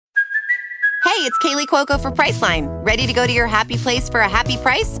it's Kaylee Cuoco for Priceline. Ready to go to your happy place for a happy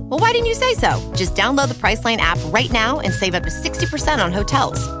price? Well, why didn't you say so? Just download the Priceline app right now and save up to 60% on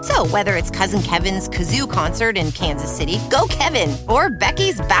hotels. So whether it's Cousin Kevin's Kazoo Concert in Kansas City, go Kevin, or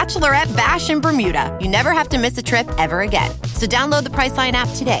Becky's Bachelorette Bash in Bermuda, you never have to miss a trip ever again. So download the Priceline app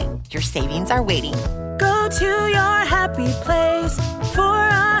today. Your savings are waiting. Go to your happy place for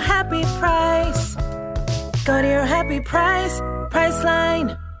a happy price. Go to your happy price,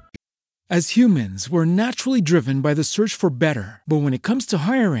 Priceline. As humans, we're naturally driven by the search for better. But when it comes to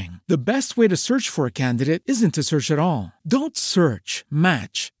hiring, the best way to search for a candidate isn't to search at all. Don't search,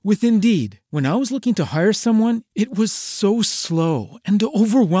 match with Indeed. When I was looking to hire someone, it was so slow and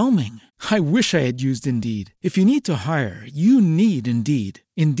overwhelming. I wish I had used Indeed. If you need to hire, you need Indeed.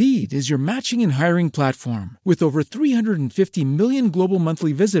 Indeed is your matching and hiring platform with over 350 million global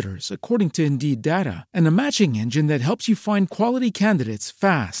monthly visitors, according to Indeed data, and a matching engine that helps you find quality candidates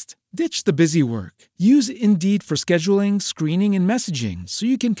fast. Ditch the busy work. Use Indeed for scheduling, screening, and messaging so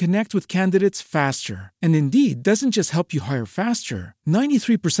you can connect with candidates faster. And Indeed doesn't just help you hire faster.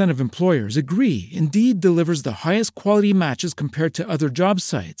 93% of employers agree Indeed delivers the highest quality matches compared to other job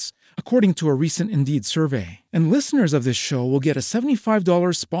sites, according to a recent Indeed survey. And listeners of this show will get a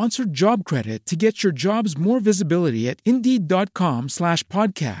 $75 sponsored job credit to get your jobs more visibility at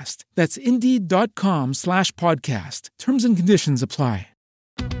Indeed.com/podcast. That's Indeed.com/podcast. Terms and conditions apply.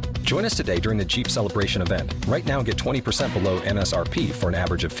 Join us today during the Jeep Celebration event. Right now, get 20% below MSRP for an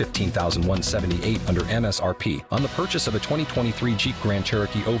average of $15,178 under MSRP on the purchase of a 2023 Jeep Grand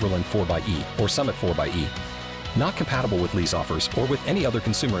Cherokee Overland 4xE or Summit 4xE. Not compatible with lease offers or with any other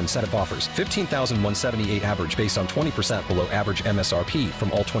consumer incentive offers. $15,178 average based on 20% below average MSRP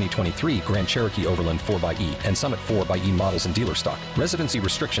from all 2023 Grand Cherokee Overland 4xE and Summit 4xE models in dealer stock. Residency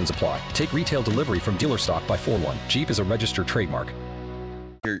restrictions apply. Take retail delivery from dealer stock by 4/1. Jeep is a registered trademark.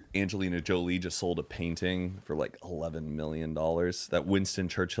 Here, Angelina Jolie just sold a painting for like $11 million that Winston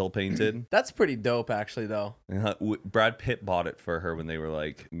Churchill painted. That's pretty dope, actually, though. Brad Pitt bought it for her when they were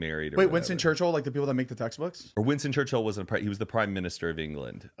like married. Or Wait, whatever. Winston Churchill, like the people that make the textbooks? Or Winston Churchill wasn't he was the Prime Minister of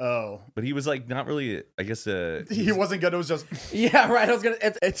England. Oh. But he was like not really, I guess. He wasn't good. It was just. Yeah, right. I was gonna.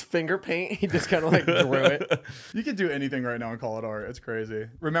 It's finger paint. He just kind of like drew it. You could do anything right now and call it art. It's crazy.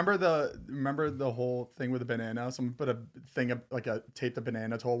 Remember the whole thing with the banana? Someone put a thing taped a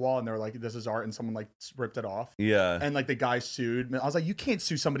banana to a wall, and they were like, "This is art," and someone like ripped it off. Yeah. And like the guy sued. I was like, you can't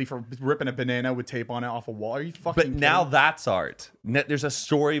sue somebody for ripping a banana with tape on it off a wall. Are you fucking? But kidding? now that's art. There's a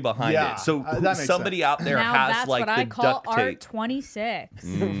story behind it. So somebody out there now has that's like what the I call duct art tape. 26.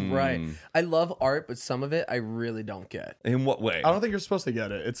 Right. I love art, but some of it I really don't get. In what way? I don't think you're supposed to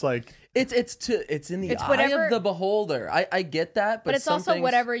get it. It's like it's in the It's eye whatever- of the beholder. I get that, But it's some also things-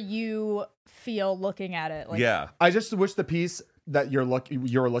 whatever you feel looking at it. Like, yeah. I just wish the piece that you're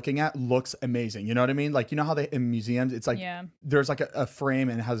looking at looks amazing. You know what I mean? Like, you know how they in museums, it's like there's like a frame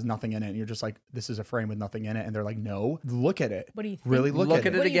and it has nothing in it, and you're just like, this is a frame with nothing in it, and they're like, no, look at it. What do you think? Really look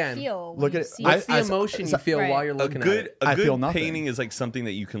at it What again. do you feel? Look when at you it. see What's the emotion you feel while you're looking at it? A I feel good nothing. painting is like something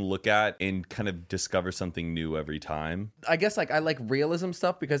that you can look at and kind of discover something new every time. I guess like I like realism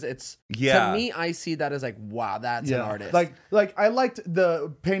stuff because it's to me I see that as like, wow, that's an artist. Like I liked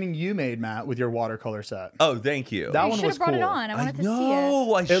the painting you made, Matt, with your watercolor set. Oh, that You one should was have brought cool. it on. I wanted to see it.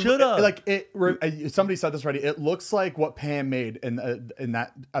 No, I should have. Somebody said this already. It looks like what Pam made in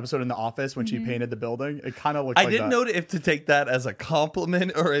that episode in The Office when she painted the building. It kind of looks. I didn't know if to take that as a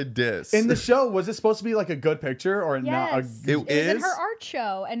compliment or a diss. In the show, was it supposed to be like a good picture or not? Yes. It was in her art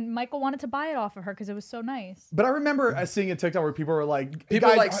show, and Michael wanted to buy it off of her because it was so nice. But I remember seeing a TikTok where people were like,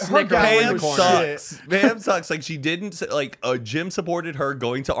 snicker Pam sucks. Pam sucks. Like she didn't Jim supported her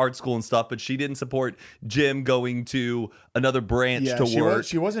going to art school and stuff, but she didn't support Jim going to another branch to work.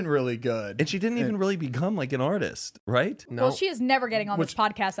 She wasn't really good, and she didn't even really become like an artist, right? No. Well, she is never getting on this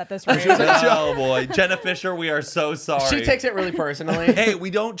podcast at this rate. Oh boy, Jenna Fisher, we are so sorry. She takes it really personally. Hey, we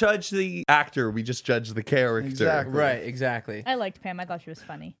don't judge the actor; we just judge the character. Exactly. Right, exactly. I liked Pam. I thought she was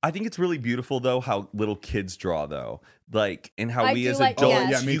funny. I think it's really beautiful though how little kids draw though, like and how I we do as like- adults,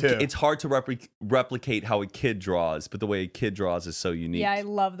 yes. Yeah, me too. it's hard to replicate how a kid draws, but the way a kid draws is so unique. Yeah, I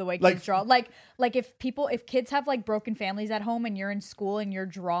love the way kids Like- draw. Like if kids have like broken families at home and you're in school and you're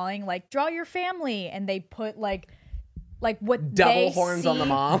drawing, like draw your family, and they put like what Devil they horns see. on the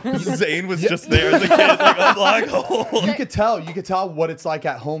mom. Zane was just there as a kid, like a black hole. You could tell what it's like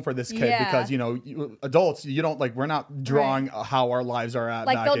at home for this kid Yeah. because adults, you don't we're not drawing how our lives are at.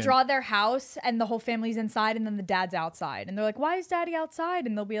 Like back they'll in. draw their house and the whole family's inside and then the dad's outside, and they're like, "Why is Daddy outside?"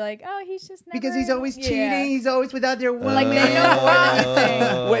 And they'll be like, "Oh, he's just never Because he's always cheating. Yeah. He's always without their woman. Like they know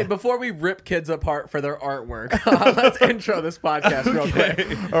everything. Wait, before we rip kids apart for their artwork, let's intro this podcast real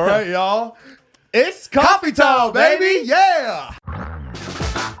quick. All right, y'all. It's coffee time, baby. Yeah.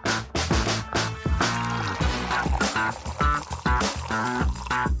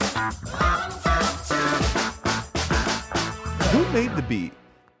 Who made the beat?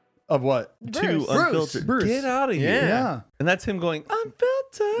 Of what? To Unfiltered. Bruce. Get out of here. Yeah. And that's him going,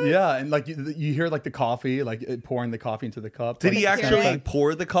 Unfiltered. Yeah, and like you hear like the coffee, like pouring the coffee into the cup. Did he like, actually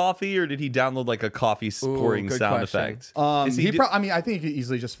pour the coffee, or did he download like a coffee pouring sound question. effect? I mean, I think you could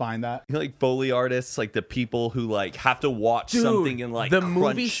easily just find that. You know, like Foley artists, like the people who like have to watch Dude, something and like the crunch.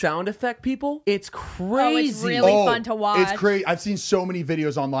 movie sound effect people. It's crazy. Oh, it's really fun to watch. It's great. I've seen so many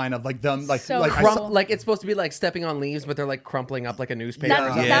videos online of like them like So like cool. Like it's supposed to be like stepping on leaves, but they're like crumpling up like a newspaper. That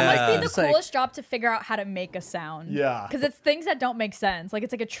must be the It's like- coolest job to figure out how to make a sound. Yeah. Because it's things that don't make sense. Like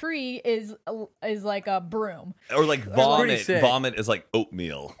it's like a tree is like a broom. Or like pretty vomit. sick. Vomit is like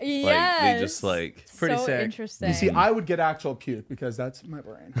oatmeal. Yes. Like they just like Pretty so sick. interesting. You see, I would get actual puke because that's my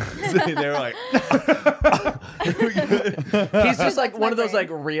brain. they're like He's just like one of those like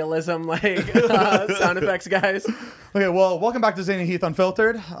realism like sound effects guys. Okay, well, welcome back to Zane and Heath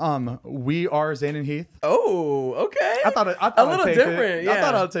Unfiltered. We are Zane and Heath. Oh, okay. I thought a I'd little take different. It. Yeah. I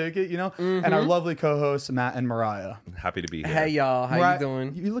thought I'd take it, you know. And our lovely co-hosts Matt and Mariah. happy to be here. Hey y'all, how Mariah, you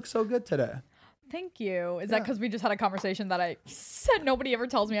doing? You look so good today. Thank you. Is that because we just had a conversation that I said nobody ever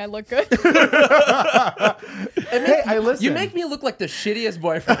tells me I look good? Hey, I listen. You make me look like the shittiest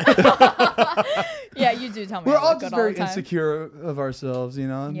boyfriend. Yeah, you do tell me We're I all look just good all very the time. insecure of ourselves, you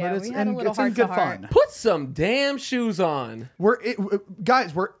know. Yeah, but it's we had a little it's in heart good to heart. fun. Put some damn shoes on.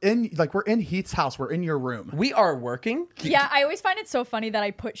 Guys, we're in Heath's house. We're in your room. We are working. Yeah, I always find it so funny that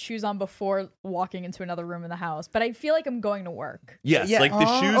I put shoes on before walking into another room in the house, but I feel like I'm going to work. Yes, Yeah. like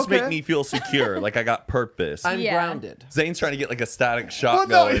the shoes okay. make me feel secure. Like I got purpose. I'm Yeah. grounded. Zane's trying to get like a static shot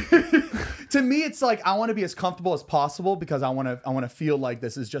Well, no. going. To me, it's like I want to be as comfortable as possible because I want to feel like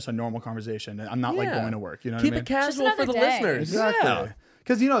this is just a normal conversation. And I'm not like Yeah. going to work. You know Keep what I it mean? casual for another the day. listeners. Exactly. Yeah.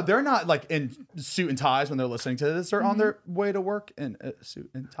 Because, you know, they're not like in suit and ties when they're listening to this. They're on their way to work in a suit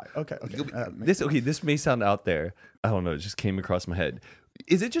and tie. Okay. This may sound out there. I don't know. It just came across my head.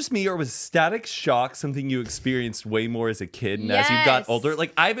 Is it just me, or was static shock something you experienced way more as a kid and as you got Yes. older?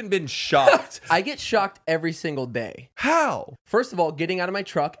 Like I haven't been shocked. I get shocked every single day. How? First of all, getting out of my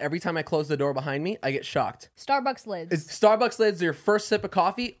truck, every time I close the door behind me, I get shocked. Starbucks lids. Starbucks lids, your first sip of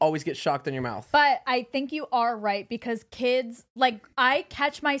coffee, always get shocked in your mouth. But I think you are right because kids, like, I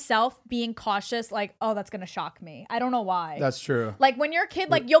catch myself being cautious, like, oh, that's gonna shock me. I don't know why. That's true. Like when you're a kid,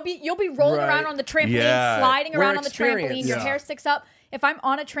 like you'll be rolling Right. around on the trampoline, Yeah. sliding We're around on the trampoline, experienced. your Yeah. hair sticks up. If I'm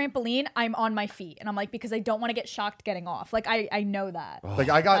on a trampoline, I'm on my feet, and I'm like because I don't want to get shocked getting off. Like I know that. Like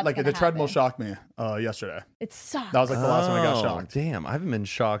I got That's like the gonna treadmill happen. shocked me yesterday. It sucks. That was like the last time I got Oh, shocked. Damn, I haven't been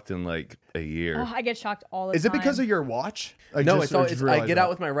shocked in like a year. Oh, I get shocked all the time. Is it because of your watch? Like, No, just- it's or all. just I realize get that? out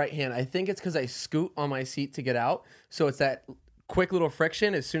with my right hand. I think it's because I scoot on my seat to get out. So it's that quick little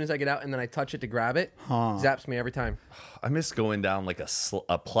friction as soon as I get out, and then I touch it to grab it. Zaps me every time. I miss going down like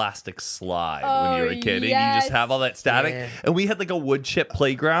a plastic slide when Oh, you were a kid, and you yes. just have all that static. Yeah. And we had like a wood chip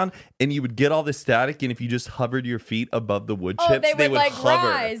playground, and you would get all the static, and if you just hovered your feet above the wood Oh, chips, they would like hover.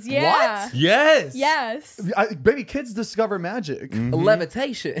 rise. Yeah. Yes. Yes. Baby, kids discover magic.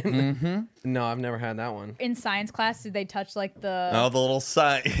 Levitation. No, I've never had that one. In science class, did they touch like the Oh, the little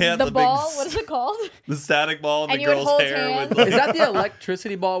sign. Yeah, the big ball? What is it called? The static ball and And the you would girl's hold hair. hands. With, like, Is that the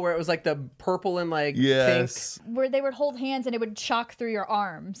electricity ball where it was like the purple and like yes. Where they would hold hands and it would shock through your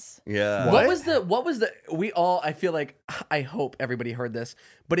arms. Yeah. pink? What was the we all, I feel like, I hope everybody heard this,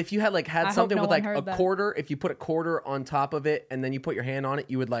 but if you had like I hope something no with one like a heard that. quarter, if you put a quarter on top of it and then you put your hand on it,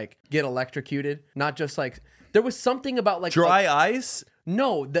 you would like get electrocuted. Not just like there was something about like Dry ice?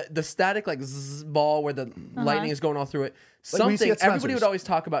 no, the static like zzz ball where the lightning is going all through it. Like we see Something at everybody Spencer's. would always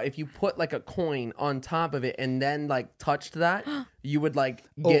talk about if you put like a coin on top of it and then like touched that, you would like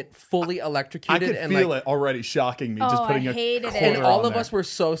get fully I electrocuted could and feel like it already shocking me. Just Oh, putting I a hated it. quarter and all on of there. us were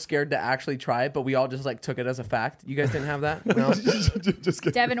so scared to actually try it, but we all just like took it as a fact. You guys didn't have that? No. just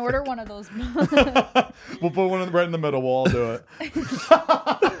kidding. Devin, order one of those. We'll put one right in the middle. We'll all do it.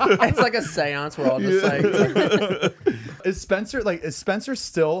 It's like a seance. We're all just like, Is Spencer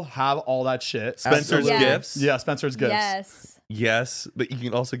still have all that shit? Spencer's Yes. Gifts? Yeah, Spencer's gifts. Yes. Yes, but you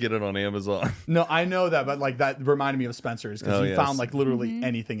can also get it on Amazon. No, I know that, but like that reminded me of Spencer's because Oh, you yes. found like literally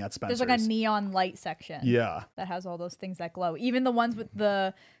anything at Spencer's. There's like a neon light section. Yeah. That has all those things that glow. Even the ones with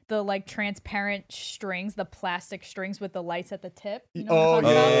the the like transparent strings, the plastic strings with the lights at the tip. You know Oh, what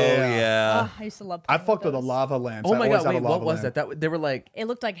I'm talking about? yeah. I used to love. I playing fucked with those. the lava lamps. Oh I my always god! had a Wait, what lava was lamp. that? They were like. It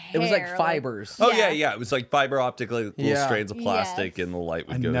looked like hair. It was like fibers. Oh yeah. It was like fiber optic, like little Yeah. strands of plastic, Yes. and the light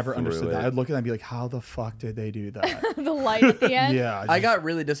would I go never through understood it. that. I'd look at that and be like, how the fuck did they do that? the light at the end. Yeah. I got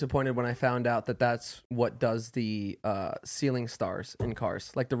really disappointed when I found out that that's what does the ceiling stars in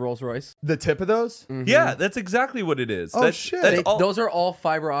cars, like the Rolls Royce. the tip of those? Yeah, that's exactly what it is. Oh, that's, shit. That's all, Those are all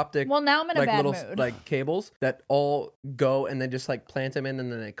fiber optic. Well, now I'm in a like bad little mood. like cables that all go and then just like plant them in,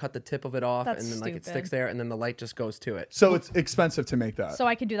 and then they cut the tip of it off, That's and then like it stupid. sticks there, and then the light just goes to it. So it's expensive to make that. So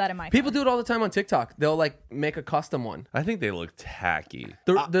I can do that in my People car. do it all the time on TikTok. They'll like make a custom one. I think they look tacky.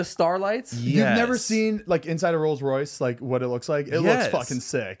 The starlights. You've never Yes. seen like inside a Rolls Royce, like what it looks like? It Yes. looks fucking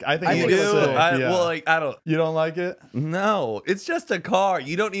sick. I think You it do? looks sick. I, yeah. Well, like I don't. You don't like it? No, it's just a car.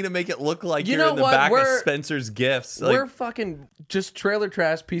 You don't need to make it look like You you're know in the what? back of We're- Spencer's Gifts. We're Like, fucking just trailer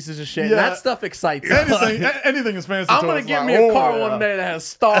trash pieces of shit. Yeah. And that stuff excites us. Anything is fancy. I'm to gonna us, give like, me a oh, car yeah. one day that has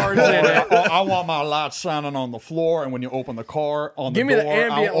stars in it. I want my lights shining on the floor, and when you open the car on Give the me door, the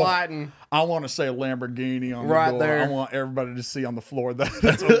ambient I want, lighting. I want to say Lamborghini on Right the door. there. I want everybody to see on the floor that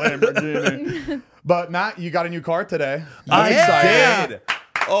that's a Lamborghini. But Matt, you got a new car today. I excited. did.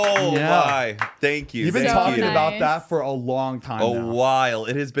 Oh Yeah. my! Thank you. You've been Thank talking you. about Nice. that for a long time a now. while.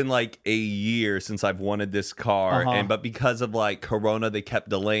 It has been like a year since I've wanted this car, Uh-huh. but because of like Corona, they kept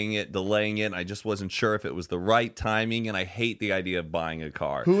delaying it. And I just wasn't sure if it was the right timing. And I hate the idea of buying a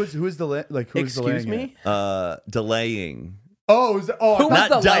car. Who is the Excuse delaying me? it? Delaying? Oh, is it, oh, Who I was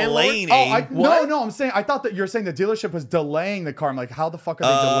Not the landlord? delaying. no, I'm saying I thought that you're saying the dealership was delaying the car. I'm like, how the fuck are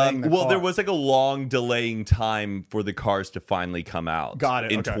they delaying the well, car? there was like a long delaying time for the cars to finally come out. Got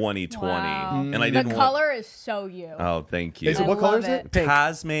it, in okay. 2020, Wow. and I The didn't color is so you. want. Oh, thank you. Is it I what color love is it? it. Pink.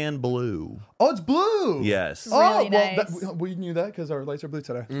 Tasman blue. Oh, it's blue. Yes. Really Oh, well, nice. we knew that because our lights are blue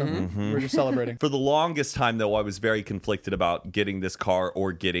today. So Mm-hmm. we're just celebrating. For the longest time, though, I was very conflicted about getting this car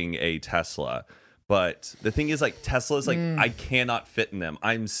or getting a Tesla. But the thing is, like, Teslas, like, I cannot fit in them.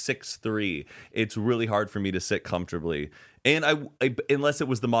 I'm 6'3". It's really hard for me to sit comfortably. And I unless it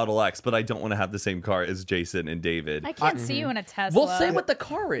was the Model X, but I don't want to have the same car as Jason and David. I can't see you in a Tesla. We'll say what the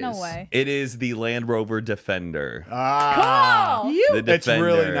car is. No way. It is the Land Rover Defender. Ah, Cool. The it's Defender.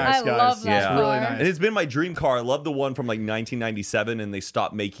 really nice, I guys. love that Yeah. car. Really nice. And it's been my dream car. I love the one from like 1997, and they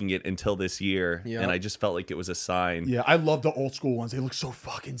stopped making it until this year. Yep. And I just felt like it was a sign. Yeah, I love the old school ones. They look so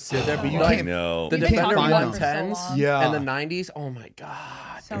fucking sick. But you I can't. know. The You've been Defender talking about it for so 110s long. Yeah. and the 90s. Oh my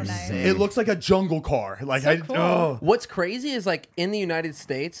god. So nice. It looks like a jungle car. Like So cool. oh. What's crazy is like in the United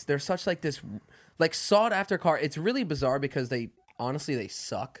States, there's such like this like sought after car. It's really bizarre because they honestly they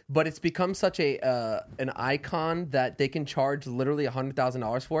suck, but it's become such a an icon that they can charge literally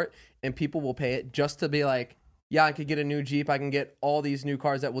 $100,000 for it, and people will pay it just to be like, yeah, I could get a new Jeep, I can get all these new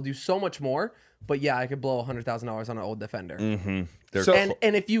cars that will do so much more, but yeah, I could blow $100,000 on an old Defender. They're So-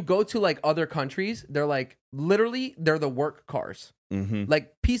 And if you go to like other countries, they're like literally they're the work cars,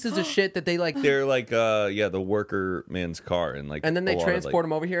 like pieces of shit that they like. They're like the worker man's car, and like And then they a lot of, transport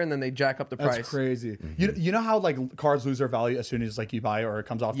them over here, and then they jack up the That's price. crazy. You know how like cars lose their value as soon as like you buy it or it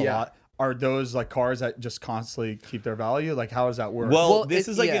comes off the Yeah. lot? Are those like cars that just constantly keep their value? Like how does that work? Well, Well, this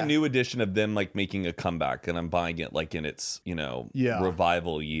it- is like yeah. a new edition of them like making a comeback, and I'm buying it like in its Yeah.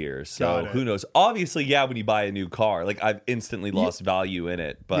 revival year. So Got it. who knows? Obviously, yeah, when you buy a new car, like I've instantly lost value in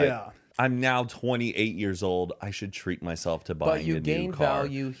it. But Yeah. I'm now 28 years old. I should treat myself to buying But you a gain new car.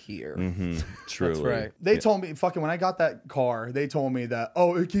 value here. Truly, right. they told me fucking when I got that car, they told me that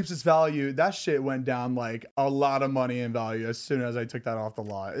it keeps its value. That shit went down like a lot of money in value as soon as I took that off the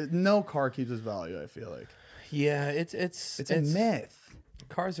lot. No car keeps its value, I feel like. Yeah, it's It's a myth.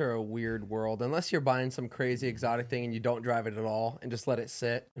 Cars are a weird world. Unless you're buying some crazy exotic thing and you don't drive it at all and just let it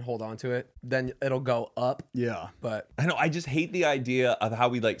sit and hold on to it, then it'll go up. Yeah. But I know. I just hate the idea of how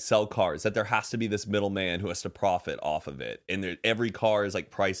we like sell cars. That there has to be this middleman who has to profit off of it, and every car is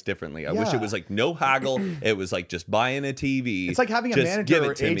like priced differently. I wish Yeah. it was like no haggle. It was like just buying a TV. It's like having a just manager give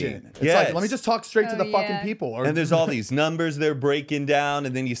or it to agent. Me. It's Yes. like, let me just talk straight to Oh, the fucking yeah. people. Or, And there's all these numbers they're breaking down,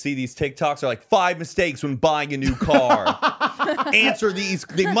 and then you see these TikToks are like 5 mistakes when buying a new car. Answer these.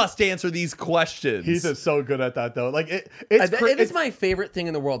 They must answer these questions. He's just so good at that though. Like it is my favorite thing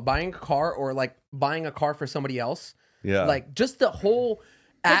in the world. Buying a car or like buying a car for somebody else. Yeah. Like just the whole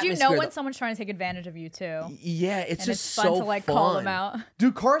Because you know atmosphere when that- someone's trying to take advantage of you too. Yeah, it's And just it's fun so to like fun. call them out.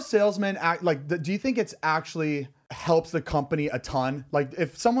 Do car salesmen act like? Do you think it's actually helps the company a ton? Like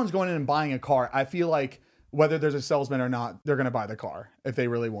if someone's going in and buying a car, I feel like whether there's a salesman or not, they're going to buy the car if they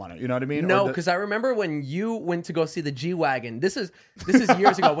really want it. You know what I mean? No, because I remember when you went to go see the G-Wagon. This is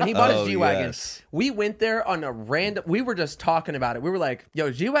years ago. When he bought his G-Wagon, yes. we went there on a random... We were just talking about it. We were like,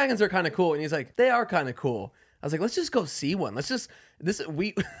 yo, G-Wagons are kind of cool. And he's like, they are kind of cool. I was like, let's just go see one. Let's just...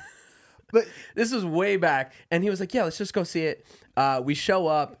 But this was way back. And he was like, yeah, let's just go see it. We show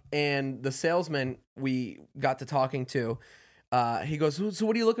up, and the salesman we got to talking to... he goes, so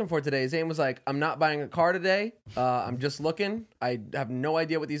what are you looking for today? Zane was like, I'm not buying a car today. I'm just looking. I have no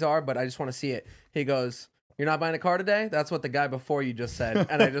idea what these are, but I just want to see it. He goes, you're not buying a car today? That's what the guy before you just said.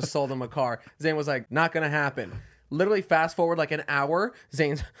 And I just sold him a car. Zane was like, not going to happen. Literally fast forward like an hour.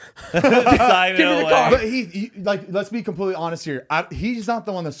 Zane's give me the car. But he like, let's be completely honest here. He's not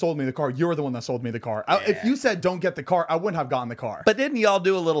the one that sold me the car. You're the one that sold me the car. If you said don't get the car, I wouldn't have gotten the car. But didn't y'all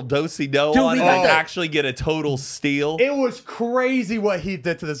do a little do-si-do on it and actually get a total steal? It was crazy what he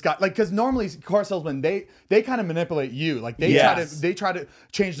did to this guy. Like, because normally car salesmen, they kind of manipulate you. Like they try to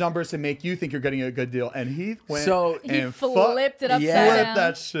change numbers to make you think you're getting a good deal. And he went and flipped it upside flipped down.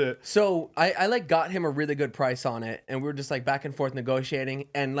 that shit. So I like got him a really good price on it, and we were just like back and forth negotiating.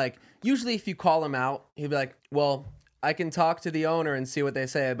 And like usually if you call him out, he'd be like, well, I can talk to the owner and see what they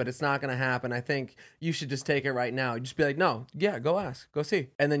say, but it's not going to happen. I think you should just take it right now. You just be like, no, yeah, go ask, go see.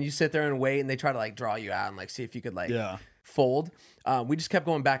 And then you sit there and wait, and they try to like draw you out and like see if you could like fold. We just kept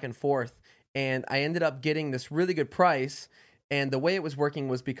going back and forth, and I ended up getting this really good price. And the way it was working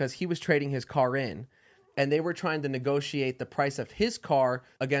was because he was trading his car in, and they were trying to negotiate the price of his car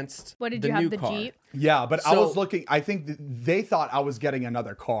against What did the you have, new the car. Jeep? Yeah, but I was looking. I think they thought I was getting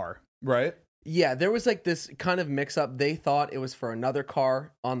another car, right? Yeah, there was like this kind of mix up. They thought it was for another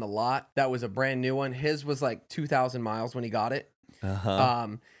car on the lot that was a brand new one. His was like 2,000 miles when he got it.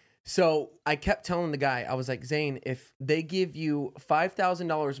 So I kept telling the guy, I was like, Zane, if they give you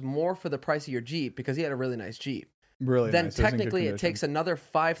 $5,000 more for the price of your Jeep, because he had a really nice Jeep, Really then nice. It was in good technically it condition. takes another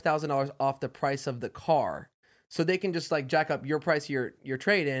 $5,000 off the price of the car. So they can just like jack up your price of your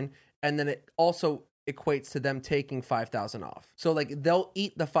trade-in, and then it also equates to them taking $5,000 off. So like they'll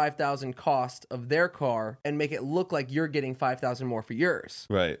eat the $5,000 cost of their car and make it look like you're getting $5,000 more for yours.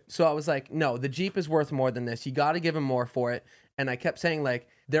 Right. So I was like, no, the Jeep is worth more than this. You got to give them more for it. And I kept saying like,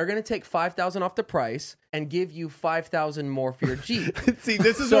 they're going to take $5,000 off the price and give you $5,000 more for your Jeep. See,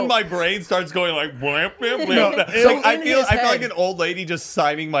 this is when my brain starts going like, blam, blam, blam. So Like, I in feel his like head- an old lady just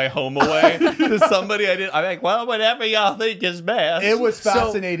signing my home away to somebody I didn't. I'm like, well, whatever y'all think is best. It was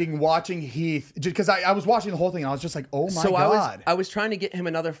fascinating watching Heath, because I was watching the whole thing and I was just like, oh my God. I was trying to get him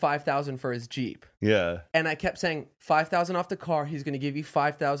another $5,000 for his Jeep. Yeah. And I kept saying $5,000 off the car. He's going to give you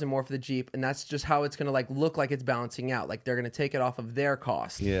 $5,000 more for the Jeep. And that's just how it's going to like look like it's balancing out. Like they're going to take it off of their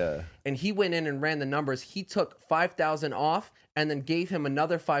cost. Yeah. And he went in and ran the numbers. He took $5,000 off and then gave him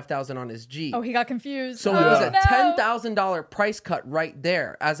another $5,000 on his Jeep. Oh, he got confused. So it was a $10,000 price cut right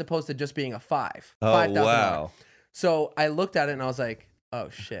there, as opposed to just being a $5,000. Wow. So I looked at it and I was like, oh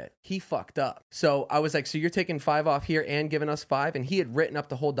shit, he fucked up. So I was like, so you're taking $5 off here and giving us $5? And he had written up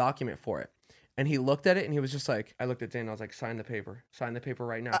the whole document for it. And he looked at it and he was just like, I looked at Zane and I was like, sign the paper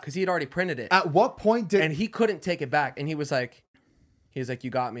right now. Because he had already printed it. At what point did... And he couldn't take it back. And he was like, you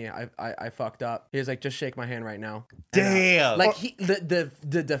got me. I fucked up. He was like, just shake my hand right now. Damn. Like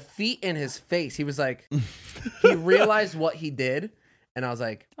the defeat in his face. He was like, he realized what he did. And I was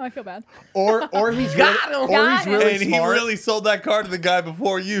like, Oh, I feel bad. Or he's Got really, him. or he's really And smart. he really sold that car to the guy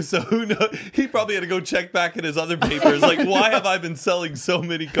before you, so who knows? He probably had to go check back in his other papers. Like, why have I been selling so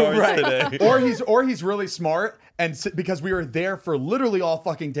many cars today? or he's really smart, and because we were there for literally all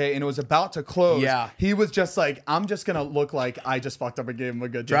fucking day and it was about to close. Yeah. He was just like, I'm just gonna look like I just fucked up and gave him a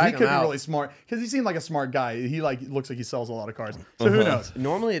good deal. Drag He him could be out. really smart because he seemed like a smart guy. He like looks like he sells a lot of cars. So who knows?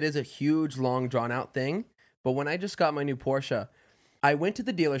 normally it is a huge, long, drawn out thing. But when I just got my new Porsche, I went to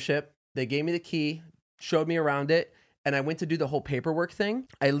the dealership. They gave me the key, showed me around it, and I went to do the whole paperwork thing.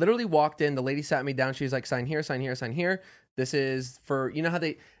 I literally walked in. The lady sat me down. She's like, sign here, sign here, sign here. This is for, you know how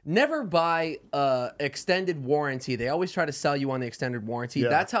they never buy extended warranty. They always try to sell you on the extended warranty. Yeah.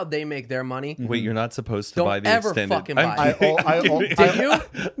 That's how they make their money. Wait, you're not supposed to Don't buy the ever extended. fucking buy it. Did you?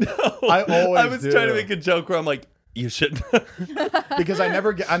 No, I always I was trying to do. make a joke where I'm like, you shouldn't. Because I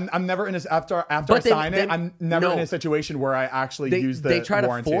never get. I'm never in this after I But sign it. they- I'm never no. in a situation where I actually They, use the they try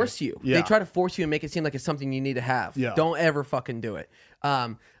warranty. to force you. Yeah. They try to force you and make it seem like it's something you need to have. Yeah. Don't ever fucking do it.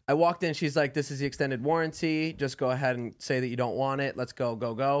 I walked in. She's like, this is the extended warranty. Just go ahead and say that you don't want it. Let's go,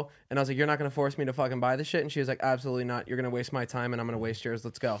 go, go. And I was like, you're not going to force me to fucking buy this shit? And she was like, absolutely not. You're going to waste my time and I'm going to waste yours.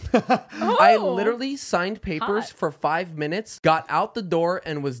 Let's go. I literally signed papers Hot. for 5 minutes, got out the door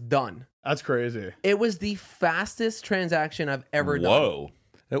and was done. That's crazy. It was the fastest transaction I've ever done. Whoa.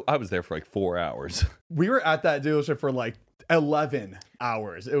 I was there for like 4 hours. We were at that dealership for like 11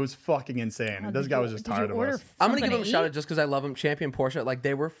 hours. It was fucking insane. This guy was just tired of us. I'm gonna give him a shout out just because I love him. Champion Porsche, like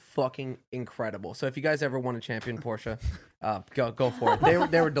they were fucking incredible. So if you guys ever want a Champion Porsche, go for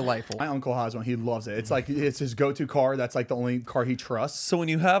it. They were delightful. My uncle has one. He loves it. It's like it's his go-to car. That's like the only car he trusts. So when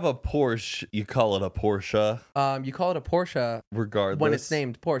you have a Porsche, you call it a Porsche, You call it a Porsche regardless. when it's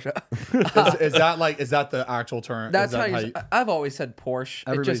named Porsche. Is that the actual term? That's Is that how you. I've always said Porsche.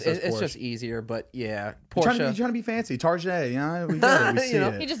 Everybody says It's Porsche. just easier, but yeah, You're Porsche. trying to be fancy. Target, yeah, we get it. We see You know?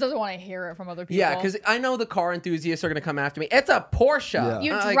 it. He just doesn't want to hear it from other people. Yeah, because I know the car enthusiasts are gonna come after me. It's a Porsche. Yeah.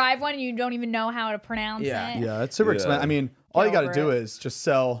 you Like, drive one and you don't even know how to pronounce Yeah. it. Yeah, it's super Yeah. expensive. I mean, all you Get got to over do it. is just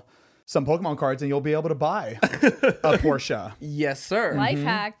sell some Pokemon cards and you'll be able to buy a Porsche. Yes, sir. Life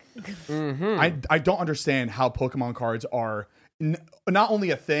hack. I don't understand how Pokemon cards are not only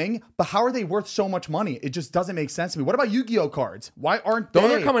a thing, but how are they worth so much money? It just doesn't make sense to me. What about Yu-Gi-Oh cards? Why aren't Those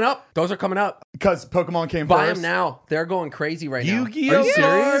they? are coming up. Those are coming up. Because Pokemon came Buy first. them now. They're going crazy right now. Yu-Gi-Oh. Are you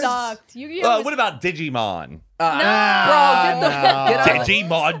serious? Sucked. Yu-Gi-Oh! was- What about Digimon? Bro, get the fuck out.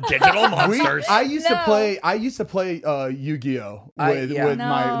 Digimon digital monsters. I used No. to play Yu-Gi-Oh with yeah. with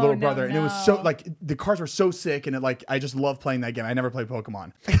my No, little no, brother, and it was so no. like the cards were so sick, and I just love playing that game. I never played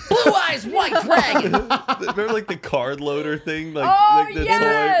Pokemon. Blue Eyes White Dragon. Remember like the card loader thing? Like, Oh, like the yes!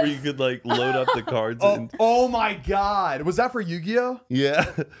 toy where you could like load up the cards. And, Oh my god, was that for Yu-Gi-Oh? yeah.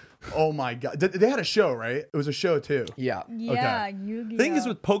 Oh my god, they had a show, right? It was a show too. Yeah. Yeah, Yu-Gi-Oh! Thing is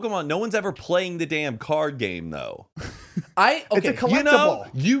with Pokemon, no one's ever playing the damn card game though. It's a collectible. You know,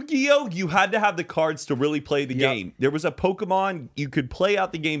 Yu-Gi-Oh, you had to have the cards to really play the Yep. game. There was a Pokemon, you could play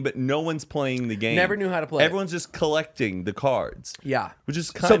out the game, but no one's playing the game. Never knew how to play it. Everyone's just collecting the cards. Yeah. Which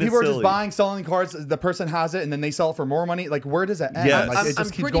is kind So of people are just silly. buying, selling cards. The person has it, and then they sell it for more money. Like, where does that end? Yes. Like, I'm, it just I'm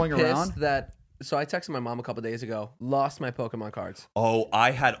keeps pretty going pissed around. that. So I texted my mom a couple days ago. Lost my Pokemon cards. Oh,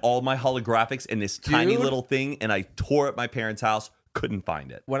 I had all my holographics in this tiny Dude. little thing, and I tore up my parents' house. Couldn't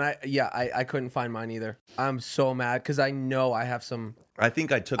find it. When I couldn't find mine either. I'm so mad because I know I have some. I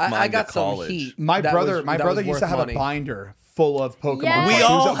think I took mine I got to some college. heat. My that brother was- my that brother was used to worth have money. a binder full of Pokemon. Yes. We cards.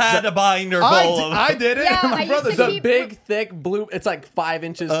 He was all had a binder full of I did it. Yeah, My I used brother to did. The keep- big, thick blue. It's like 5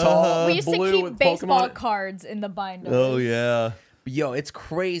 inches tall. We used to blue keep with baseball Pokemon. cards in the binder. Oh yeah. Yo, it's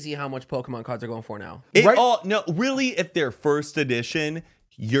crazy how much Pokemon cards are going for now. It all no, really. If they're first edition,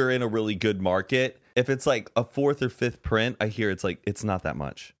 you're in a really good market. If it's like a 4th or 5th print, I hear it's not that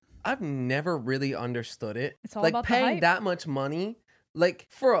much. I've never really understood it. It's all like about the paying hype. that much money, like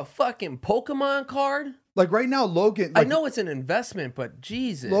for a fucking Pokemon card. Like right now, Logan. I Like, know it's an investment, but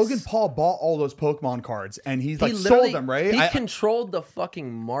Jesus, Logan Paul bought all those Pokemon cards, and he's like he sold literally- them. Right? He controlled the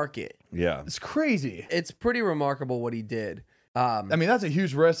fucking market. Yeah. it's crazy. It's pretty remarkable what he did. I mean, that's a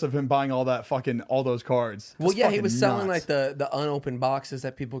huge risk of him buying all those cards. Well, That's yeah, he fucking was selling nuts. like the unopened boxes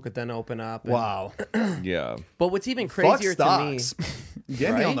that people could then open up. and- Wow. Yeah. But what's even Fuck crazier to me, stocks.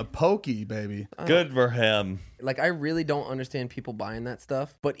 Get me on Right? the pokey, baby. Good for him. like I really don't understand people buying that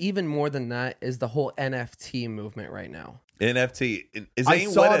stuff. But even more than that is the whole NFT movement right now. NFT. Is I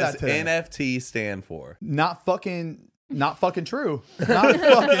ain't saw what that does today. NFT stand for? Not fucking true. Not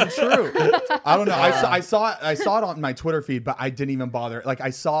fucking true. I don't know. I saw it on my Twitter feed, but I didn't even bother. Like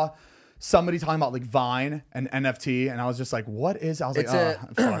I saw somebody talking about like Vine and NFT, and I was just like, "What is?" I was It's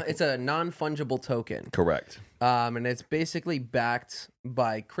like, fuck. it's a non-fungible token. Correct. And it's basically backed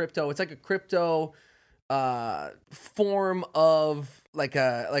by crypto. It's like a crypto form of like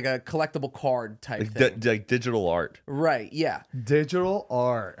a collectible card type thing. Like digital art. Right, yeah. Digital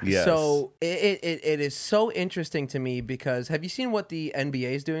art. Yes. So it is so interesting to me because have you seen what the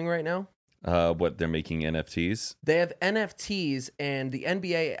NBA is doing right now? What they're making NFTs. They have NFTs and the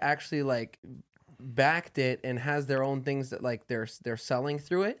NBA actually like backed it and has their own things that like they're selling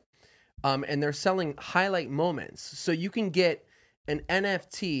through it. And they're selling highlight moments. So you can get an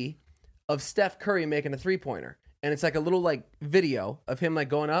NFT of Steph Curry making a 3-pointer. And it's like a little like video of him like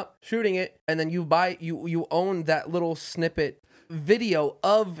going up, shooting it, and then you own that little snippet video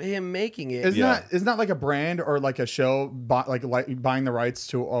of him making it. Isn't that like a brand or like a show like buying the rights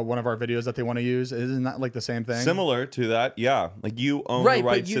to one of our videos that they want to use? Isn't that like the same thing? Similar to that, yeah. Like you own Right, the but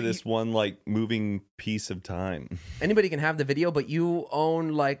rights you- to this one like moving piece of time. Anybody can have the video, but you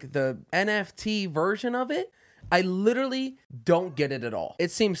own like the NFT version of it. I literally don't get it at all.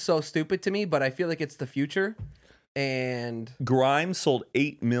 It seems so stupid to me, but I feel like it's the future. And Grimes sold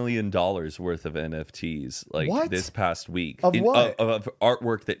 $8 million worth of NFTs like What? this past week Of what? of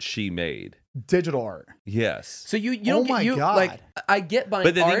artwork that she made. Digital art. Yes. So you don't my get God. like I get buying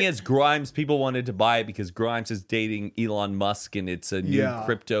But the art. thing is, Grimes, people wanted to buy it because Grimes is dating Elon Musk and it's a new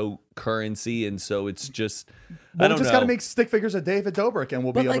cryptocurrency. And so it's just, I don't know. We just got to make stick figures of David Dobrik and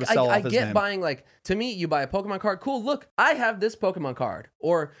we'll be able to sell I off his get name. buying, like, to me, you buy a Pokemon card. Cool, look, I have this Pokemon card.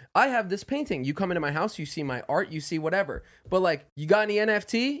 Or I have this painting. You come into my house, you see my art, you see whatever. But like, you got any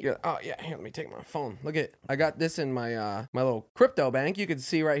NFT? You're like, oh yeah, here, let me take my phone. Look at, I got this in my my little crypto bank. You can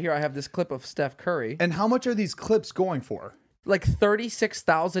see right here, I have this clip of Steph Curry. And how much are these clips going for? Like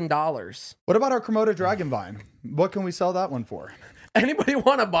 $36,000. What about our Komodo Dragon Vine? What can we sell that one for? Anybody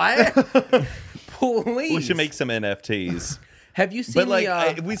want to buy it? Please. We should make some NFTs. Have you seen But like,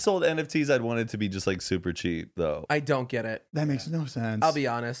 the, if we sold NFTs, I'd want it to be just like super cheap, though. I don't get it. That makes no sense. I'll be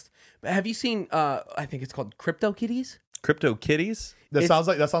honest. But have you seen? I think it's called Crypto Kitties. Crypto kitties? That sounds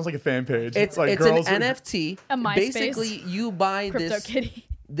like a fan page. It's like it's girls an NFT. A MySpace. Basically, you buy Crypto this kitty.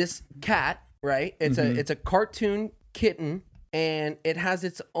 this cat, right? It's a cartoon kitten. And it has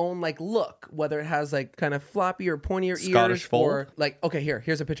its own like look, whether it has like kind of floppy or pointier Scottish ears, fold? or like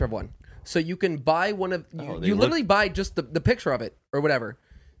here's a picture of one. So you can buy one of you they literally buy just the picture of it or whatever,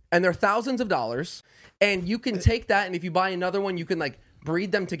 and they're thousands of dollars. And you can take that, and if you buy another one, you can like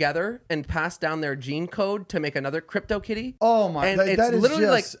breed them together and pass down their gene code to make another Crypto Kitty. Oh my! And it's that is literally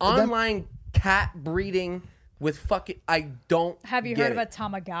just, like online cat breeding with fucking. I don't. Have you get heard of a it.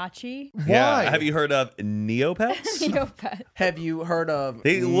 Tamagotchi? Yeah. Why? Have you heard of Neopets? Neopet. Have you heard of?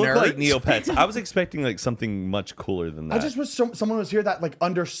 They look Nerds? like Neopets. I was expecting like something much cooler than that. I just wish someone was here that like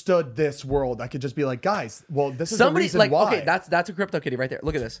understood this world. I could just be like, guys, well, this is Somebody the reason like why. okay, that's a Crypto Kitty right there.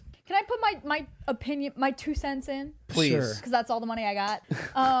 Look at this. Can I put my opinion, my 2 cents in? Please. Sure. Because that's all the money I got.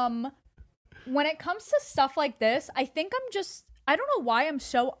 When it comes to stuff like this, I think I don't know why I'm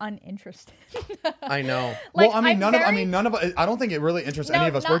so uninterested. I know. Like, well, I mean, I'm none of us. I don't think it really interests No, any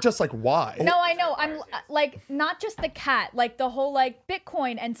of us. not- We're just like, why? No, I know. I'm like not just the cat, like the whole like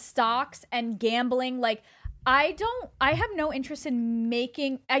Bitcoin and stocks and gambling. Like I have no interest in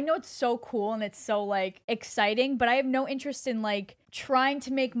making. I know it's so cool and it's so like exciting, but I have no interest in like trying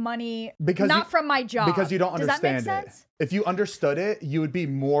to make money from my job because you don't Does that make understand it. sense? If you understood it, you would be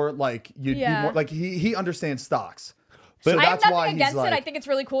more like be more like he understands stocks. So I have that's nothing why he's against like, it. I think it's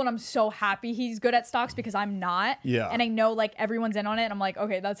really cool, and I'm so happy he's good at stocks because I'm not. Yeah. And I know like everyone's in on it, and I'm like,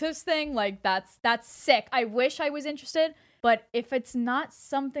 okay, that's his thing. Like that's sick. I wish I was interested, but if it's not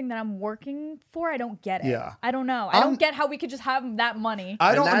something that I'm working for, I don't get it. Yeah. I don't know. I don't get how we could just have that money.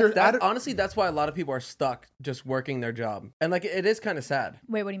 I don't And understand. honestly, that's why a lot of people are stuck just working their job. And like it is kind of sad.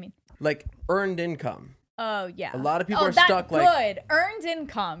 Wait, what do you mean? Like earned income. Oh yeah. A lot of people are that stuck, good. like- Earned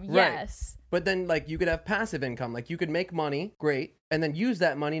income. Yes. But then like you could have passive income. Like you could make money, great, and then use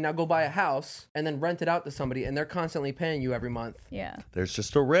that money, now go buy a house and then rent it out to somebody and they're constantly paying you every month. Yeah. There's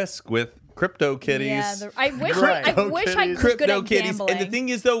just a risk with crypto kitties. Yeah. I wish Right. I wish I was good Crypto at kitties. gambling. And the thing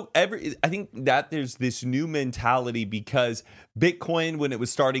is, though, I think that there's this new mentality because Bitcoin, when it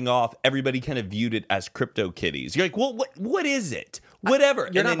was starting off, everybody kind of viewed it as crypto kitties. You're like, well, what is it? Whatever.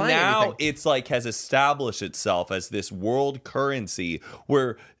 You're And not then buying now anything. it's like has established itself as this world currency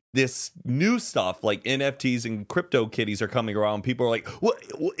where this new stuff like NFTs and crypto kitties are coming around. People are like, what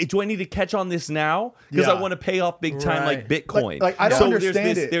do I need to catch on this now? Because I Yeah. want to pay off big time like Right. Bitcoin. Like, I don't so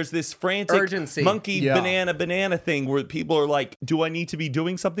understand it. There's this frantic Urgency. monkey Yeah. banana thing where people are like, do I need to be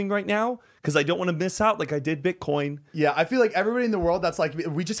doing something right now? Because I don't want to miss out like I did Bitcoin. Yeah, I feel like everybody in the world that's like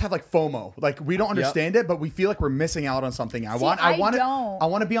we just have like FOMO. Like we don't understand it, but we feel like we're missing out on something. I want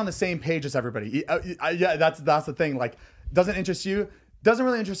to be on the same page as everybody. Yeah, that's the thing. Like doesn't interest you. Doesn't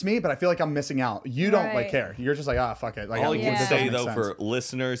really interest me, but I feel like I'm missing out. You don't like Right. care. You're just like, fuck it. Like, All I Yeah. can this say doesn't make though sense. for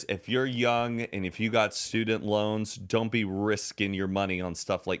listeners, if you're young and if you got student loans, don't be risking your money on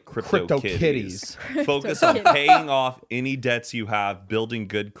stuff like crypto kitties. Focus on paying off any debts you have, building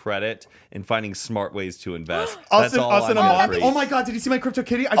good credit, and finding smart ways to invest. That's all us in a I'm month. afraid. Oh my god, did you see my crypto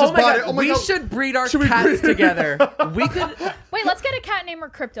kitty? I Oh just my bought god, it. Oh my we god. should breed our Should we cats breed- together. We could Wait, let's get a cat named her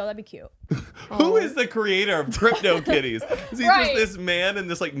Crypto. That'd be cute. Who is the creator of crypto kitties? Is he Right. just this man in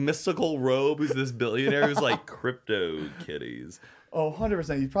this like mystical robe who's this billionaire who's like crypto kitties? Oh,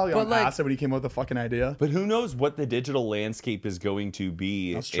 100%. He's probably But on like- acid when he came up with the fucking idea. But who knows what the digital landscape is going to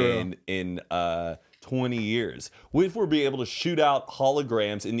be That's true. in 20 years. What if we're be able to shoot out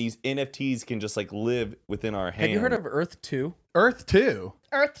holograms and these NFTs can just like live within our hand? Have you heard of Earth 2? Earth 2.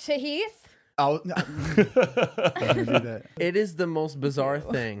 Earth to Heath. I'll do that. It is the most bizarre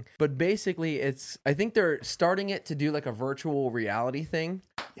thing. But basically I think they're starting it to do like a virtual reality thing.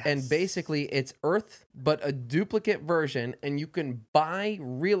 And basically it's Earth, but a duplicate version, and you can buy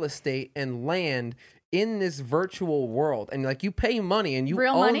real estate and land in this virtual world, and like you pay money and you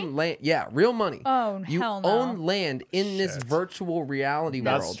Real own money? land. Yeah, real money. Oh, you hell no. own land in this virtual reality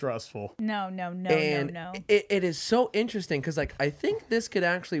That's world. stressful. No. And it is so interesting because like I think this could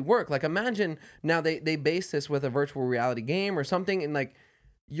actually work. Like imagine now they base this with a virtual reality game or something, and like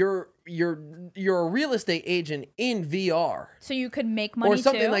you're a real estate agent in VR. So you could make money or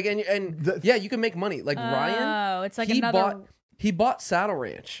something too? like yeah, you can make money. Like Ryan, it's like he another. He bought Saddle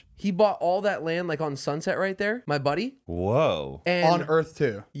Ranch. He bought all that land like on Sunset right there, my buddy. Whoa. And On Earth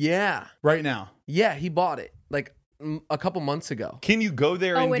too. yeah, Right now. yeah, he bought it like a couple months ago. Can you go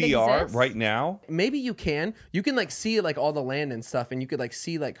there in it VR exists? right now? Maybe you can like see like all the land and stuff, and you could like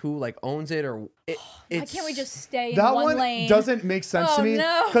see like who like owns it or Why can't we just stay in That one one lane? doesn't make sense Oh, to me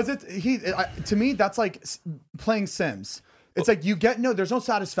no. because to me that's like playing Sims. It's like there's no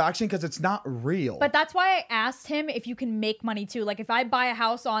satisfaction because it's not real. But that's why I asked him if you can make money too. Like if I buy a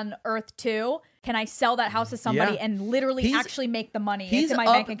house on Earth 2, can I sell that house to somebody Yeah. and literally He's- actually make the money He's into my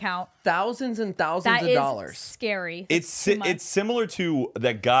up bank account? thousands and thousands That of is dollars. scary. It's too much. it's similar to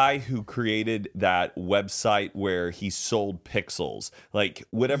that guy who created that website where he sold pixels. Like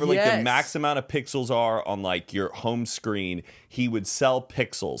whatever like the Yes. max amount of pixels are on like your home screen, he would sell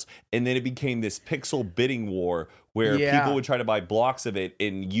pixels. And then it became this pixel bidding war where Yeah. people would try to buy blocks of it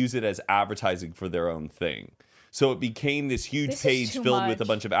and use it as advertising for their own thing. So it became this huge This is page too filled with a much.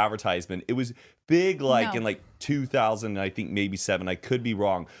 bunch of advertisement. It was big like No. in like 2000, I think maybe 7. I could be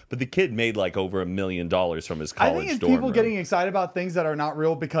wrong, but the kid made like over $1 million from his I college think it's dorm people room. getting excited about things that are not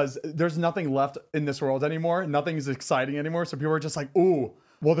real because there's nothing left in this world anymore. Nothing is exciting anymore. So people are just like, "Ooh,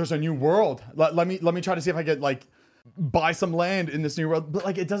 well, there's a new world. Let me try to see if I could like buy some land in this new world." But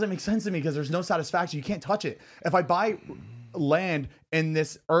like, it doesn't make sense to me because there's no satisfaction. You can't touch it. If I buy land in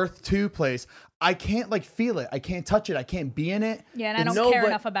this Earth 2 place, I can't like feel it. I can't touch it. I can't be in it. Yeah, and I don't No, care but-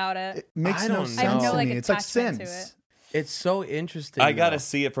 enough about it. It makes I no don't sense know. I have no, to like, me. It's like attachment to Sims. It's so interesting. I gotta though.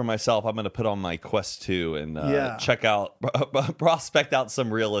 see it for myself. I'm gonna put on my Quest 2 and Yeah. check out, prospect out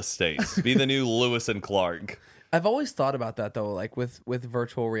some real estate. Be the new Lewis and Clark. I've always thought about that though, like with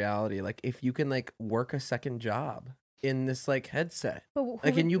virtual reality, like if you can like work a second job in this like headset, But who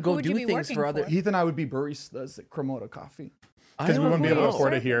like, and you would- go who would you do be things working for other. for? Heath and I would be baristas at Cremota Coffee I because we don't wouldn't be able to know.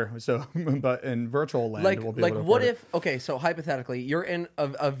 afford it here. So, but in virtual land, Like we'll be like able to what afford if okay, so hypothetically you're in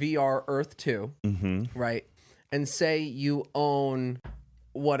a VR Earth 2, right? And say you own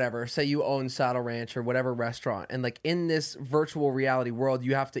whatever, say you own Saddle Ranch or whatever restaurant, and like in this virtual reality world,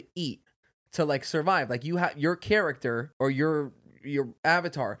 you have to eat to like survive. Like you have your character or your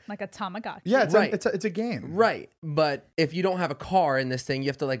avatar. Like a Tamagotchi. Yeah, it's, Right. it's a game. Right. But if you don't have a car in this thing, you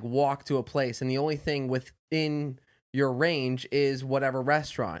have to like walk to a place. And the only thing within your range is whatever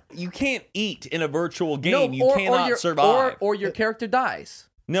restaurant. You can't eat in a virtual game. you or cannot your, survive. Or your character dies.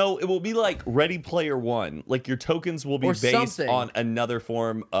 No, it will be like Ready Player One. Like your tokens will be Or based something. on another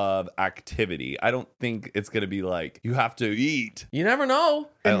form of activity. I don't think it's going to be like you have to eat. You never know.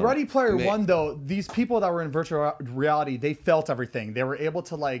 In Oh, Ready Player man. One, though, these people that were in virtual reality, they felt everything. They were able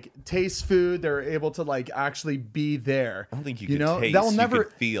to like taste food. They were able to like actually be there. I don't think you You could know, taste. that will you never-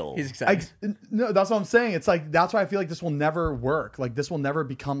 could feel. He's excited. No, that's what I'm saying. It's like that's why I feel like this will never work. Like this will never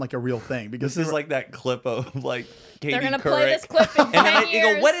become like a real thing because This is like that clip of like Katie They're gonna Couric. play this clip in 10 and then you go,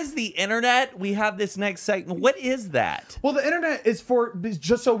 years. "What is the internet? We have this next segment. What is that?" Well, the internet is for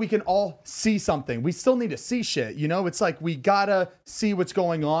just so we can all see something. We still need to see shit. You know, it's like we gotta see what's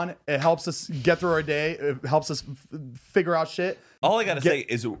going on. It helps us get through our day. It helps us figure out shit. All I gotta say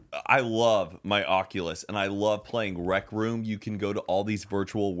is I love my Oculus and I love playing Rec Room. You can go to all these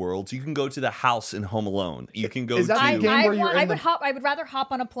virtual worlds. You can go to the house in Home Alone. You can go Is that to the game where you're in the- I would rather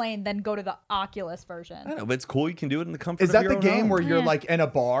hop on a plane than go to the Oculus version. I don't know, but it's cool. You can do it in the comfort Is of that your the own game home. where you're Yeah. like in a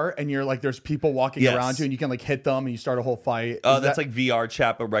bar and you're like there's people walking Yes. around you and you can like hit them and you start a whole fight? Oh, Is that's that- like VR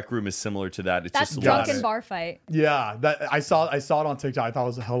chat, but Rec Room is similar to that. It's That's just drunken it. bar fight. Yeah, that I saw it on TikTok. I thought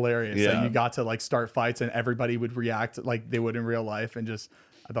it was hilarious. Yeah. That you got to like start fights and everybody would react like they would in real life and just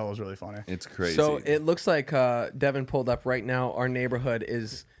I thought it was really funny. It's crazy. So it looks like Devin pulled up right now. Our neighborhood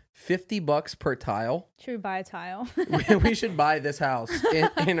is $50 per tile. Should we buy a tile? We should buy this house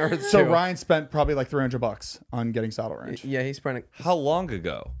in Earth So 2. Ryan spent probably like $300 on getting Saddle Ranch. Yeah, he spent it How long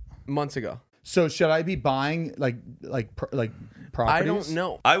ago? months ago. So should I be buying like properties? I don't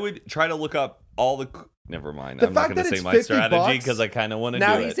know. I would try to look up all the. Never mind. The I'm not fact going to that say it's my 50 strategy bucks- because I kind of want to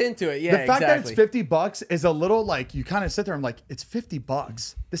Now do he's it. into it. Yeah, The fact exactly. that it's $50 is a little like you kind of sit there and like it's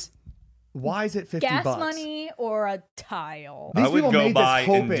 $50. Why is it $50? Gas money or a tile? These I would people go made this buy in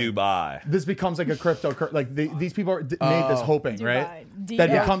hoping. Dubai. This becomes like a these people made this hoping, right? Dubai. That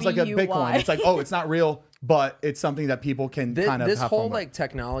becomes like a D-O-B-U-Y. Bitcoin. It's like, oh, it's not real. but it's something that people can kind of this have whole fun with. like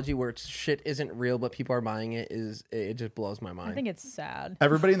technology where shit isn't real but people are buying it it just blows my mind. I think it's sad.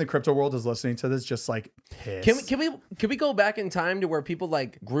 Everybody in the crypto world is listening to this just like pissed. Can we go back in time to where people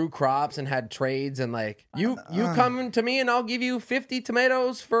like grew crops and had trades and like you come to me and I'll give you 50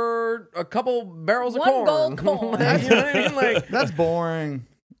 tomatoes for a couple barrels One of corn. gold coin. You know what I mean? Like That's boring.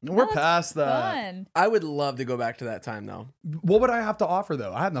 We're past that. Fun. I would love to go back to that time though. What would I have to offer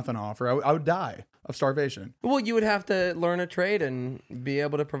though? I have nothing to offer. I would die of starvation. Well, you would have to learn a trade and be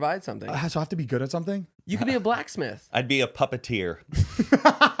able to provide something. So I have to be good at something. You could be a blacksmith. I'd be a puppeteer.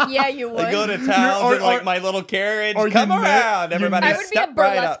 Yeah, you would. I go to towns in like my little carriage. Come around, everybody. I would be a step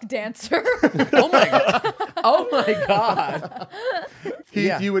right up. burlesque dancer. Oh my god! Oh my god!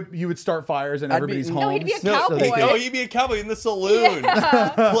 You would start fires in everybody's homes. No, he'd be a so they cowboy. could- Oh, you'd be a cowboy in the saloon,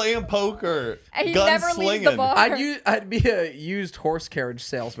 playing poker, And he gun never leaves slinging. the bar. I'd be a used horse carriage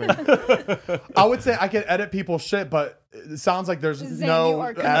salesman. I would say I could edit people's shit, but it sounds like there's Zane, you no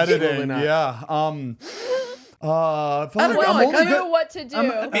are Absolutely editing. not. Yeah. Fuck, don't know, I'm like, only I Knew good- what to do.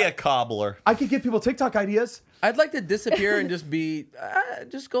 I'd be a cobbler. I could give people TikTok ideas. I'd like to disappear and just be,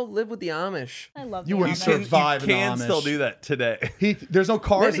 just go live with the Amish. I love You the wouldn't Amish. survive you in the can Amish. still do that today. There's no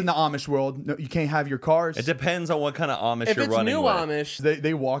cars Maybe. in the Amish world. No, you can't have your cars. It depends on what kind of Amish If you're it's running new with. Amish,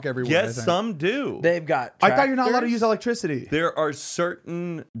 They walk everywhere. I Yes, think. some do. they've got. I thought you're not allowed to tractors. use electricity. There are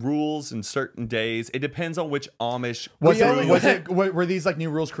certain rules and certain days. It depends on which Amish. Were these like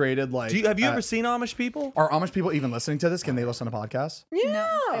new rules created? Like, Have you ever seen Amish people? are Amish people even listening to this? Can they listen to podcasts No,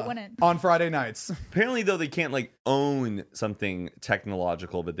 I wouldn't. on Friday nights? Apparently, though, they can't like own something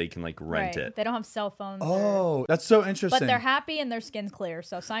technological, but they can like rent Right. it. They don't have cell phones. Oh, that's so interesting. But they're happy and their skin's clear,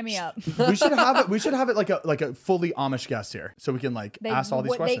 so sign me up. we should have it. We should have it like a fully Amish guest here, so we can like ask all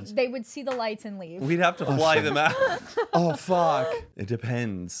these questions. They would see the lights and leave. We'd have to fly them out. Oh fuck! It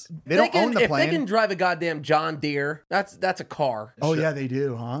depends. They don't own the if plane. they can drive a goddamn John Deere, that's a car. Oh yeah, they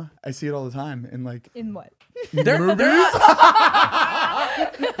do, huh? I see it all the time in like In what? They're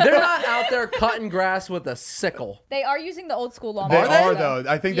not out there cutting grass with a sickle. They are using the old school lawnmowers. they are though.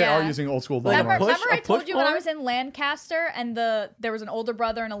 I think they are Yeah. using old school Remember, lawnmowers. I a told push you when I bar? was in Lancaster and there was an older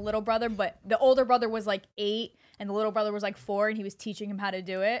brother and a little brother, but the older brother was like 8 and the little brother was like 4 and he was teaching him how to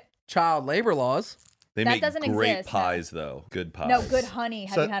do it. Child labor laws. They That make doesn't great exist, no. pies, though. Good pies. No, good honey.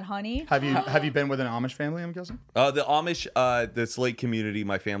 Have So- you had honey? Have you been with an Amish family? I'm guessing. The Amish, this lake community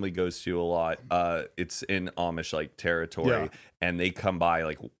my family goes to a lot. It's in Amish like territory, Yeah. and they come by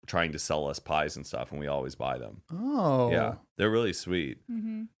like trying to sell us pies and stuff, and we always buy them. Oh Yeah, they're really sweet.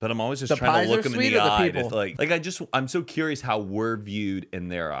 But I'm always just The trying pies to look are them in sweet the or the eye. people? I'm so curious how we're viewed in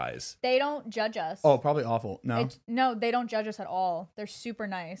their eyes. They don't judge us. Oh, probably awful. No. No, they don't judge us at all. They're super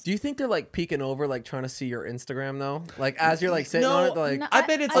nice. Do you think they're like peeking over, like trying to see your Instagram though? Like as you're like sitting on it, they're like, no. I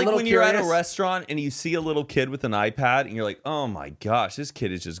bet it's I- like little when you're at a curious. restaurant and you see a little kid with an iPad and you're like, oh my gosh, this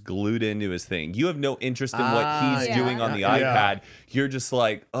kid is just glued into his thing. You have no interest in what he's yeah. doing on the Yeah. iPad. You're just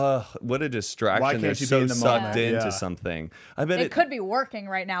like, ugh, what a distraction. Why can't They're you be so in the sucked moment? into Yeah. something. I bet It could be working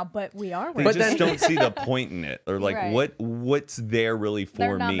right now, but we are they working. just don't see the point in it. Or like, Right. what's there really for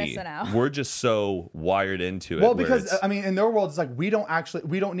They're not me? missing out. We're just so wired into it. Well, where because it's- I mean, in their world, it's like we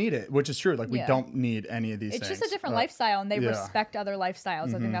don't need it, which is true. Like we Yeah. don't need any of these. It's things. just a different lifestyle, and they yeah. respect other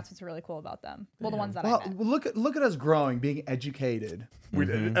lifestyles. I think that's what's really cool about them. Well, the ones that I Well, met. look at us growing, being educated. We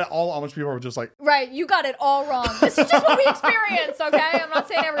did. All Amish people were just like, Right, you got it all wrong. This is just what we experience, okay? I'm not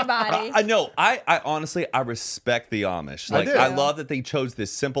saying everybody. I know. I honestly, I respect the Amish. Like, do. I love that they chose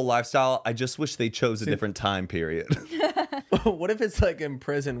this simple lifestyle. I just wish they chose a different time period. what if it's like in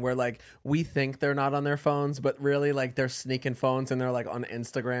prison where like we think they're not on their phones, but really like they're sneaking phones and they're like on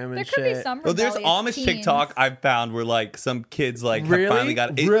Instagram and There shit. could be some Well, there's rebellious Amish teens. TikTok I've found where like some kids like have Really? finally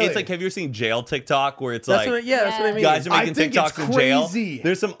got it. Really? It's like, have you ever seen jail TikTok where it's That's like that's what I mean. guys are I making think it's TikToks in jail? crazy.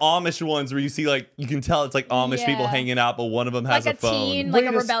 There's some Amish ones where you see like you can tell it's like Amish people Yeah. hanging out, but one of them has like a phone. teen, Wait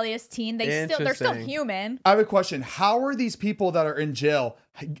like a a s- rebellious teen. They're still Interesting. human. I have a question. How are these people that are in jail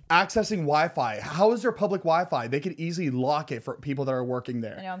accessing Wi-Fi? How is there public Wi-Fi? They could easily lock it for people that are working I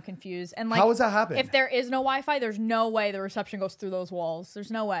there. know I'm confused. And like, How does that happen? If there is no Wi-Fi, there's no way the reception goes through those walls.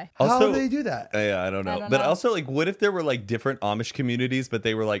 There's no way. How Also- do they do that? Yeah, I don't know. don't But know. also, like, what if there were like different Amish communities, but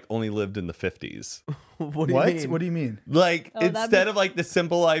they were like only lived in the 50s? What do you What? mean? What do you mean? Like that'd instead be- of like the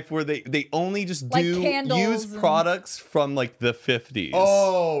simple life where they only just Like do candles use and- products from like the 50s.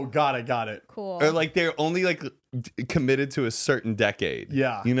 Oh, got it. Cool. Or like they're only like committed to a certain decade.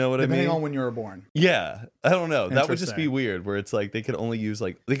 Yeah. You know what I mean? Depending on when you were born. Yeah, I don't know. That would just be Interesting. weird. Where it's like they could only use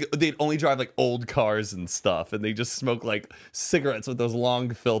like they'd only drive like old cars and stuff, and they just smoke like cigarettes with those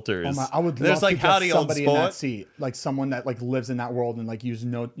long filters. Oh my, I would There's love like to get howdy old somebody in that sport. seat, like someone that like lives in that world and like uses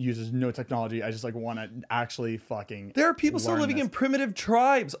no technology. I just like want to actually fucking. There are people still learn living this. in primitive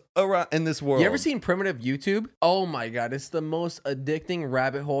tribes around in this world. You ever seen primitive YouTube? Oh my god, it's the most addicting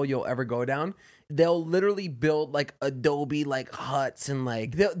rabbit hole you'll ever go down. They'll literally build like Adobe like huts and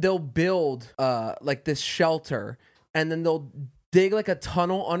like they'll build like this shelter, and then they'll dig like a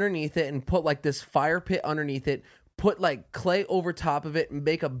tunnel underneath it and put like this fire pit underneath it. Put like clay over top of it and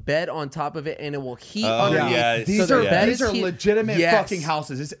make a bed on top of it, and it will heat underneath. yeah. So These their are bed these is are heat- legitimate Yes. fucking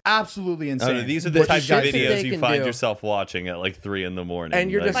houses. It's absolutely Oh, insane. no, these are the What types of shit videos they you can find do. yourself watching at like 3 a.m.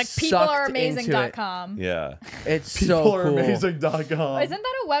 And you're That's- just Like sucked into it. peopleareamazing.com. yeah. It's People so are cool. amazing.com. Isn't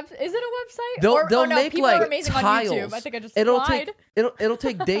that a web? Is it a website? They'll no, make people are like amazing tiles. on YouTube. I think I just it'll lied. take it'll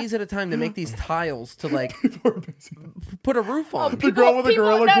take days at a time to make these tiles to like put a roof on. The girl with the people-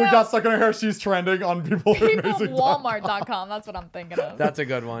 gorilla no, glue no. got stuck in her hair. She's trending on people. People of Walmart.com. That's what I'm thinking of. That's a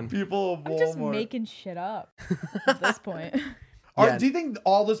good one. People of I'm just Walmart. making shit up at this point. Yeah. Do you think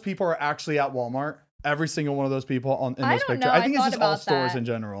all those people are actually at Walmart? Every single one of those people in I those don't pictures. know. I think I it's just thought all about stores that. in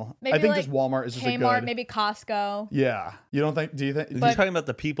general. Maybe I think like just Walmart is just a Kmart, good. maybe Costco. Yeah. You don't think? Do you think? You're talking about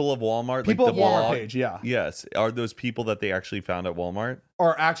the people of Walmart? People like of the Walmart blog? page, yeah. Yes. Are those people that they actually found at Walmart?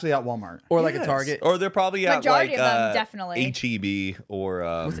 Or actually at Walmart? Or like Yes. a Target. Or they're probably at Majority like of them, definitely. HEB or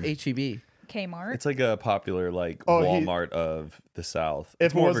What's HEB? Kmart. it's like a popular like Oh, Walmart of the South. If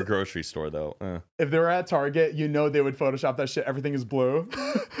It's it more of was- a grocery store though. If they were at Target, you know they would Photoshop that shit. Everything is blue.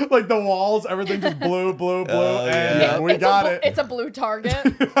 Like the walls, everything just blue, blue, blue. Oh, and yeah. we It's got a, it. It's a blue Target.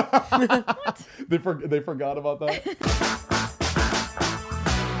 They forgot about that.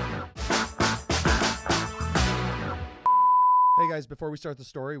 Hey guys, before we start the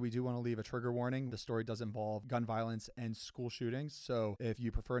story, we do want to leave a trigger warning. The story does involve gun violence and school shootings. So if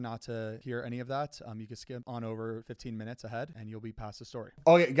you prefer not to hear any of that, you can skip on over 15 minutes ahead and you'll be past the story.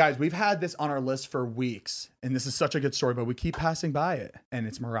 Okay, guys, we've had this on our list for weeks and this is such a good story, but we keep passing by it. And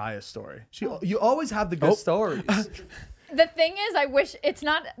it's Mariah's story. You always have the good stories. The thing is, I wish it's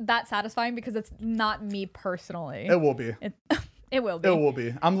not that satisfying because it's not me personally. It will be. It will be. It will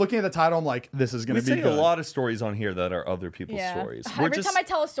be. I'm looking at the title. I'm like, this is going we to be say good. a lot of stories on here that are other people's stories. Every time I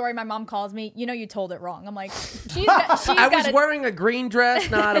tell a story, my mom calls me. You know, you told it wrong. I'm like, she's got I was wearing a green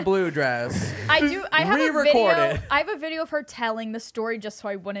dress, not a blue dress. I do. I have a Re-record video. it. I have a video of her telling the story just so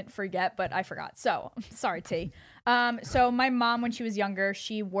I wouldn't forget, but I forgot. So sorry, T. So my mom, when she was younger,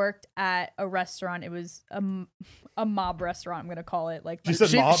 she worked at a restaurant. It was a mob restaurant. I'm gonna call it like. She said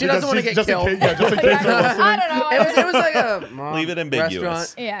She- mob she because doesn't wanna she's- get just in killed. case- yeah, just in case they're listening. I don't know. It was like a mom Leave it ambiguous.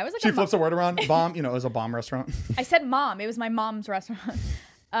 restaurant. Yeah, it was like She a flips a word around. Bomb. You know, it was a bomb restaurant. I said mom. It was my mom's restaurant.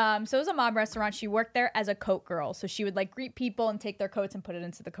 So it was a mob restaurant. She worked there as a coat girl. So she would like greet people and take their coats and put it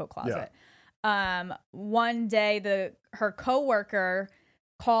into the coat closet. One day, her coworker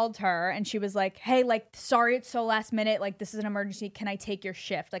called her and she was like, "Hey, like, sorry, it's so last minute. Like, this is an emergency. Can I take your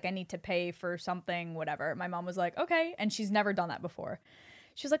shift? Like, I need to pay for something, whatever." My mom was like, "Okay," and she's never done that before.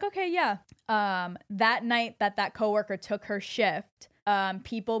 She was like, "Okay, yeah." That night that coworker took her shift,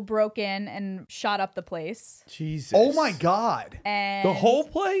 people broke in and shot up the place. Jesus. Oh my God. And The whole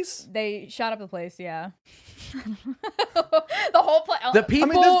place? they shot up the place, yeah. The whole place. The people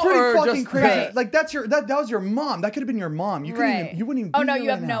I mean, that's pretty are fucking just crazy. Right. Like that's that was your mom. That could have been your mom. You couldn't even, you wouldn't even. Oh be no, here you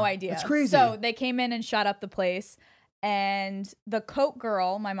right have now. no idea. It's crazy. So they came in and shot up the place, and the coat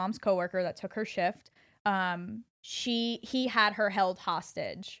girl, my mom's coworker that took her shift, he had her held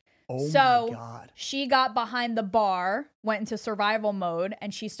hostage. Oh So my God. she got behind the bar, went into survival mode,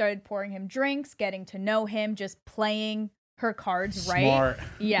 and she started pouring him drinks, getting to know him, just playing her cards right. Smart.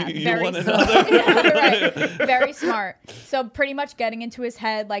 Yeah, You very want smart. another? Yeah, right. Very smart. So pretty much getting into his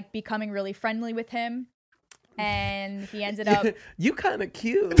head, like becoming really friendly with him. And he ended up You kind of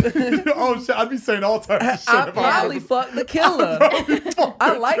cute. Oh shit! I'd be saying all types of shit. I if I probably fucked the killer.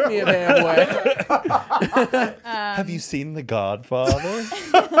 I like me a damn way. Have you seen The Godfather?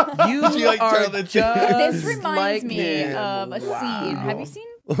 You She, like, are turned the- just this reminds like me him. of a scene. Have you seen?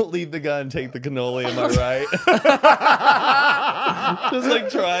 Leave the gun, take the cannoli, am I right? Just like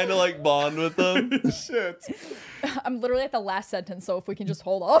trying to like bond with them. Shit. I'm literally at the last sentence, so if we can just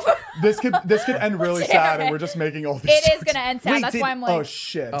hold off. This could end really sad, and we're just making all these. It is jokes. gonna end sad. Wait, That's did- why I'm like, Oh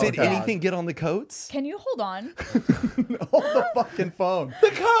shit! Did Okay. anything get on the coats? can you hold on? Hold the fucking phone.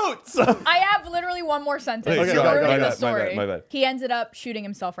 The coats! I have literally one more sentence. Okay, You're sorry, ruining my the bad, my story. bad, my bad. He ended up shooting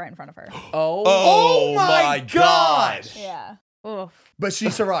himself right in front of her. Oh, Oh my God! Yeah. Oof. But she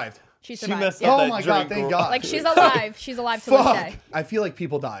survived. She She survived. messed yeah. up Oh that my God, drink. thank God. Like she's alive. She's alive to this Fuck. day. I feel like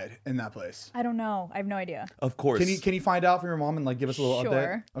people died in that place. I don't know. I have no idea. Of course. Can you find out from your mom and like give us a little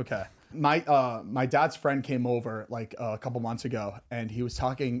Sure. update? Okay. My dad's friend came over like a couple months ago, and he was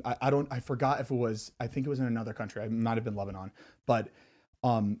talking. I forgot if it was. I think it was in another country. It might have been Lebanon, but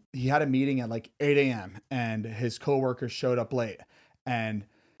he had a meeting at like 8 a.m. and his coworkers showed up late, and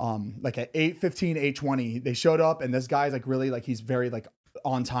like at 8:15, 8:20, they showed up, and this guy's like really like he's very like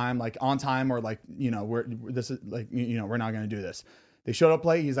on time or like we're not gonna do this. They showed up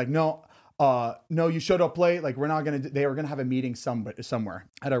late. He's like, no, you showed up late. Like, we're not going to, they were going to have a meeting somewhere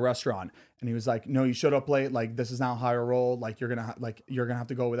at a restaurant. And he was like, no, you showed up late. Like, this is not how I roll. Like, you're going to have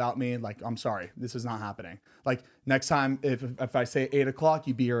to go without me. Like, I'm sorry. This is not happening. Like, next time, if I say 8 o'clock,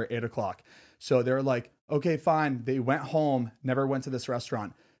 you be here at 8 o'clock. So they're like, okay, fine. They went home, never went to this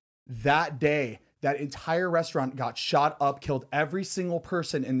restaurant. That day, that entire restaurant got shot up, killed every single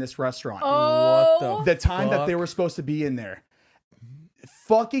person in this restaurant. Oh, What the The time that they fuck? were supposed to be in there.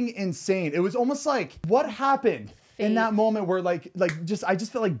 Fucking insane. It was almost like, what happened in that moment where I just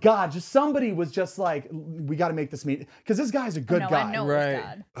felt like God, just somebody was just like, we got to make this meet, because this guy's a good guy. I know Right. it was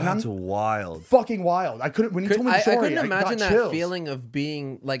God. That's wild. Fucking wild. I couldn't, when you told me the I story, couldn't I imagine got that chills. feeling of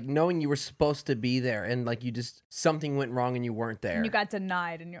being like knowing you were supposed to be there and like you just something went wrong and you weren't there. And you got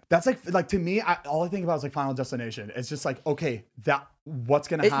denied, and you're That's like to me, all I think about is like Final Destination. It's just like, okay, what's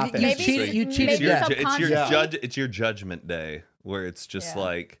gonna happen? You Maybe- cheated. You maybe cheated. It's your, death. subconsciously- it's your judgment day where it's just Yeah.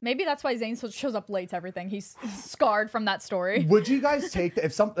 like, maybe that's why Zane shows up late to everything. He's scarred from that story. Would you guys take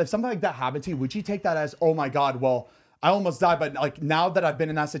if something like that happened to you? Would you take that as, oh my God, well, I almost died, but like now that I've been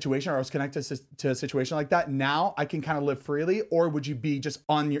in that situation or I was connected to a situation like that, now I can kind of live freely? Or would you be just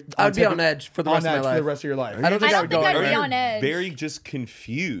on your? I'd be on edge for the rest of my for life. the rest of your life. I don't think I would go I'd be anywhere. on edge. very just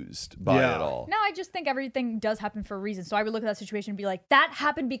confused by Yeah. it all. No, I just think everything does happen for a reason. So I would look at that situation and be like, that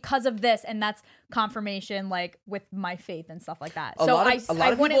happened because of this, and that's confirmation, like with my faith and stuff like that. A So lot I of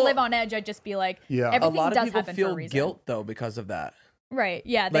wouldn't people- live on edge. I'd just be like, Yeah. A A everything lot of does people happen for feel a reason. guilt though because of that. Right?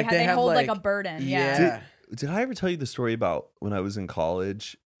 Yeah, Like, they they have, hold like like- a burden. Yeah. Yeah. Did I ever tell you the story about when I was in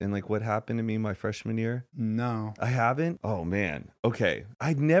college and like what happened to me my freshman year? No. I haven't? Oh man. Okay.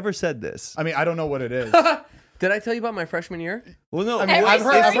 I'd never said this. I mean, I don't know what it is. Did I tell you about my freshman year? Well, no. I mean, Every I've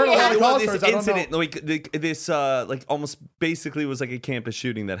heard a lot of Well, college this stories. I don't know. incident, like this, like almost basically was like a campus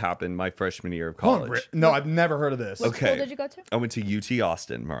shooting that happened my freshman year of Oh, college. no, I've never heard of this. What Okay. school did you go to? I went to UT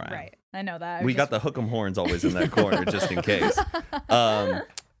Austin, Mariah. Right. I know that. We got the hook 'em horns always in that corner just in case.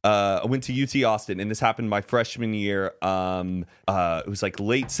 I went to UT Austin, and this happened my freshman year. It was like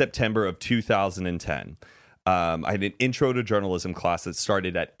late September of 2010. I had an intro to journalism class that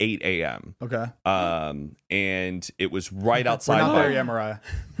started at 8 a.m. Okay. And it was right We're outside not my there yet, Mariah.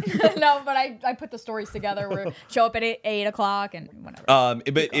 No, but I put the stories together where show up at 8 o'clock and whatever.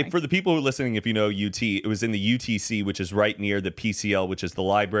 For the people who are listening, if you know UT, it was in the UTC, which is right near the PCL, which is the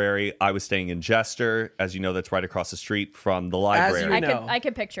library. I was staying in Jester. As you know, that's right across the street from the library. you know. I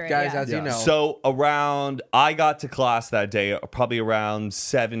could picture it. Guys, yeah. as you know. So I got to class that day probably around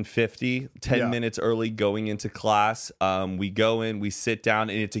 7:50, 10 Yeah. minutes early going into class. We go in, we sit down,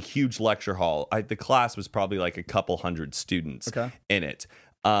 and it's a huge lecture hall. The class was probably like a couple hundred students in it.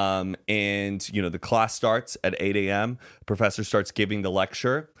 And the class starts at 8 a.m. Professor starts giving the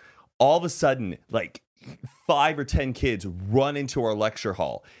lecture. All of a sudden, like 5 or 10 kids run into our lecture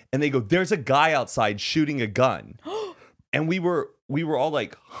hall and they go, "There's a guy outside shooting a gun." And we were all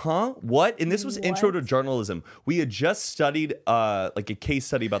like, huh? What? And this was intro to journalism. We had just studied like a case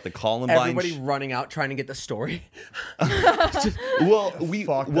study about the Columbine. Everybody running out trying to get the story. we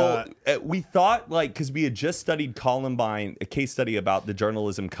Fuck we thought like because we had just studied Columbine, a case study about the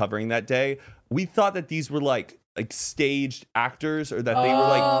journalism covering that day. We thought that these were like staged actors or that they were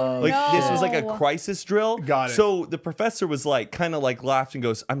like this was like a no. crisis drill. Got it. So the professor was like kind of like laughed and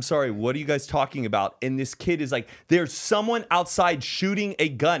goes, "I'm sorry, what are you guys talking about?" And this kid is like, "There's someone outside shooting a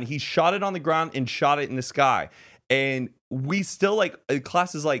gun. He shot it on the ground and shot it in the sky." And we still like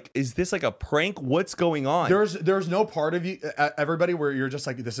class is like, "Is this like a prank? What's going on?" There's no part of you, everybody, where you're just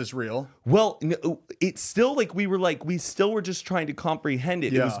like, this is real. Well, no, it's still like we still were just trying to comprehend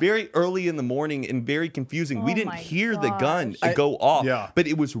it. It was Yeah. very early in the morning and very confusing. We Oh didn't my hear the gun gosh. go off, Yeah. but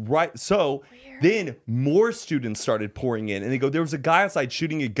it was right. So then more students started pouring in and they go, "There was a guy outside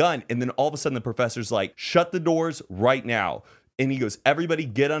shooting a gun." And then all of a sudden the professor's like, "Shut the doors right now." And he goes, "Everybody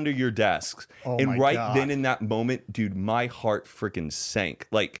get under your desks." Oh and my right God. then in that moment, dude, my heart freaking sank.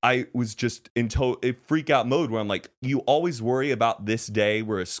 Like I was just in freak out mode where I'm like, you always worry about this day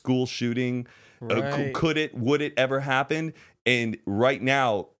where a school shooting, Right. would it ever happen? And right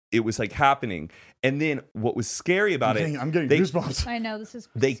now it was like happening. And then what was scary about I'm getting they, goosebumps. I know this is.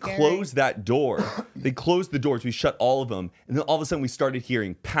 They scary. closed that door. They closed the doors. We shut all of them. And then all of a sudden we started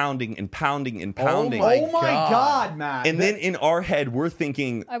hearing pounding and pounding and pounding. Oh my God, Matt. And then in our head, we're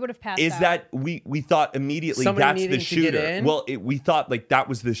thinking, I would have passed is out. that we thought immediately Somebody that's the needing to get shooter. in? Well, we thought like that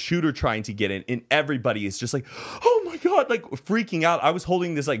was the shooter trying to get in. And everybody is just like, oh my God, like freaking out. I was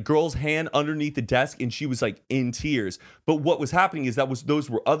holding this like girl's hand underneath the desk and she was like in tears. But what was happening is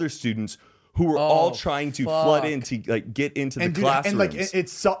those were other students who were all trying to flood in to like get into the classrooms. And like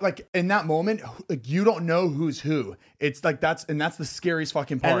it's so, like in that moment, like, you don't know who's who. It's like that's the scariest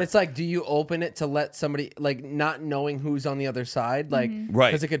fucking part. And it's like, do you open it to let somebody, like, not knowing who's on the other side, like, Right.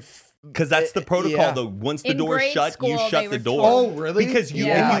 Because it could. Because that's the protocol, yeah. though. Once the In door's grade shut, you school, shut they the were door. told- Oh, really? Because Yeah.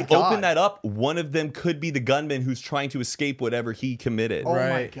 if Oh my you open God. that up, one of them could be the gunman who's trying to escape whatever he committed. oh my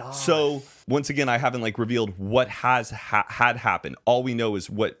Right. God. So once again, I haven't like revealed what had happened. All we know is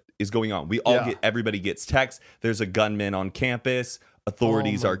what is going on. Everybody gets texts. There's a gunman on campus.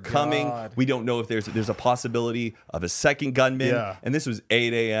 Authorities Oh my are coming. God. We don't know if there's a possibility of a second gunman. Yeah. And this was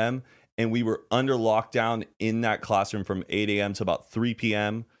 8 a.m. And we were under lockdown in that classroom from 8 a.m. to about 3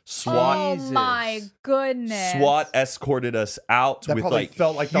 p.m. Oh my goodness. SWAT escorted us out That with probably like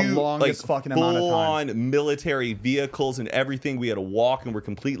felt like the longest fucking amount of time. full-on military vehicles and everything. We had to walk and we're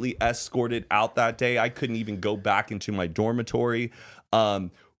completely escorted out that day. I couldn't even go back into my dormitory.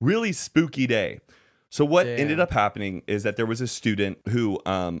 Really spooky day. So what ended up happening is that there was a student who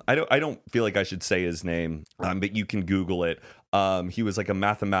I don't feel like I should say his name, but you can Google it. He was like a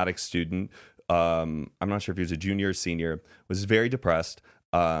mathematics student. I'm not sure if he was a junior or senior. Was very depressed.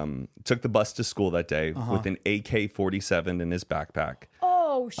 Took the bus to school that day with an AK-47 in his backpack.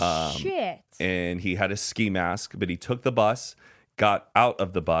 Oh shit. And he had a ski mask, but he took the bus, got out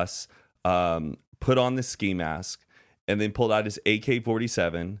of the bus, put on the ski mask, and then pulled out his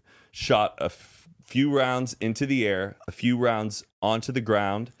AK-47, shot a few rounds into the air, a few rounds onto the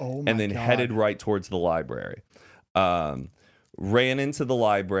ground, Oh my and then God. headed right towards the library. Ran into the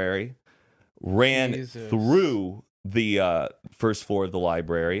library, ran Jesus. through the first floor of the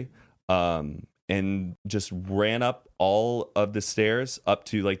library, and just ran up all of the stairs up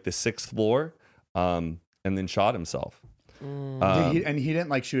to like the 6th floor, and then shot himself. And he didn't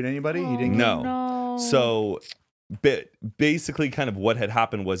like shoot anybody. He didn't. No. So basically kind of what had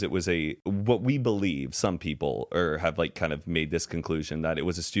happened was it was what we believe, some people have like kind of made this conclusion that it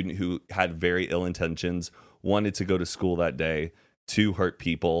was a student who had very ill intentions, wanted to go to school that day to hurt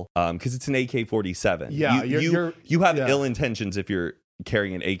people, because it's an AK-47. Yeah, you have yeah. ill intentions if you're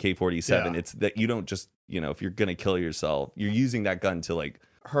carrying an AK-47. Yeah. It's that you don't just, if you're gonna kill yourself, you're using that gun to like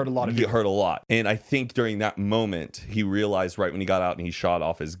hurt a lot of get people. hurt a lot. And I think during that moment, he realized right when he got out and he shot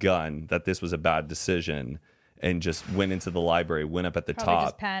off his gun that this was a bad decision, and just went into the library, went up at the Probably top,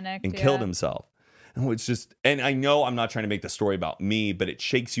 just panicked, and killed yeah. himself. And it's just, and I know I'm not trying to make the story about me, but it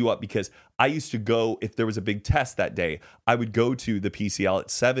shakes you up because I used to go, if there was a big test that day, I would go to the PCL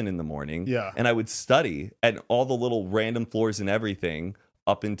at 7 in the morning, Yeah. and I would study at all the little random floors and everything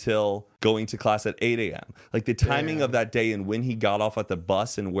up until going to class at 8 a.m. Like the timing of that day and when he got off at the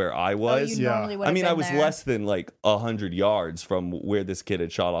bus and where I was. you normally would I have mean, I been was there. less than like 100 yards from where this kid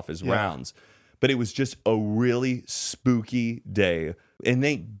had shot off his rounds. But it was just a really spooky day. And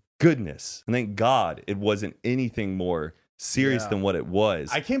thank goodness, and thank God it wasn't anything more serious than what it was.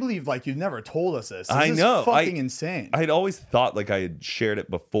 I can't believe like you've never told us this. This I is know. fucking insane. I had always thought like I had shared it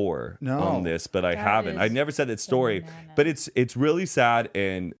before on this, but I haven't. I never said that story, but it's really sad.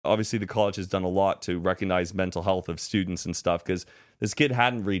 And obviously the college has done a lot to recognize mental health of students and stuff, because this kid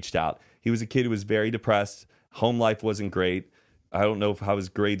hadn't reached out. He was a kid who was very depressed. Home life wasn't great. I don't know how his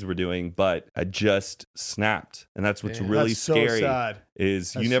grades were doing, but I just snapped. And that's what's really That's so scary sad.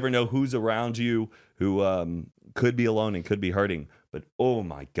 is you never know who's around you who could be alone and could be hurting. But oh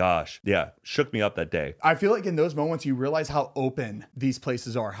my gosh, yeah, shook me up that day. I feel like in those moments you realize how open these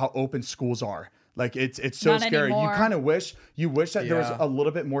places are, how open schools are. Like it's so Not scary. anymore. You kind of wish that there was Yeah. a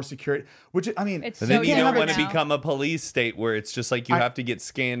little bit more security. Which I mean, It's And so then you easy don't now. want to become a police state where it's just like you have to get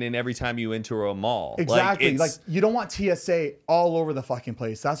scanned in every time you enter a mall. exactly. Like it's- you don't want TSA all over the fucking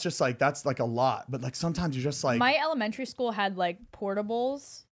place. That's like a lot. But like sometimes you're just like My elementary school had like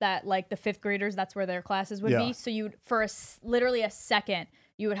portables that like the 5th graders, that's where their classes would Yeah. be. So you'd for literally a second,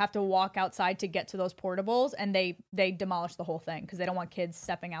 you would have to walk outside to get to those portables, and they demolished the whole thing because they don't want kids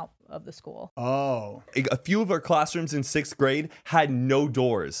stepping out of the school. oh. a few of our classrooms in 6th grade had no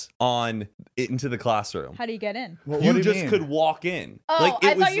doors on into the classroom. How do you get in? What You do just mean? could walk in. Oh, it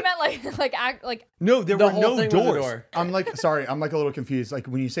I thought you meant like no, there The were whole no thing was a doors. door. I'm like sorry, I'm like a little confused. Like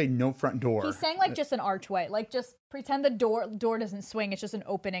when you say no front door. he's saying like just an archway, like just Pretend the door doesn't swing. It's just an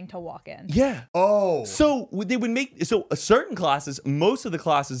opening to walk in. Yeah. Oh. So they would make certain classes, most of the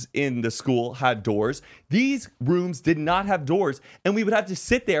classes in the school had doors. These rooms did not have doors, and we would have to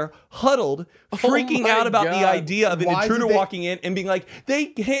sit there huddled, freaking my out about the God. idea of an Why intruder did they- walking in and being like, they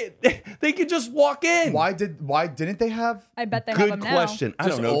could just walk in. Why didn't they have? I bet they have Good them now. question. I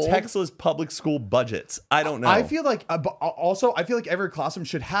Just don't know. old? Texas public school budgets. I don't know. I feel like also I feel like every classroom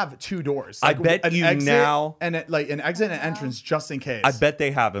should have 2 doors. I Like, bet an you exit now- and an exit and an entrance just in case. I bet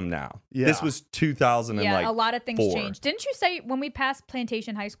they have them now. Yeah. This was 2000 and Yeah, like a lot of things 4. changed. Didn't you say when we passed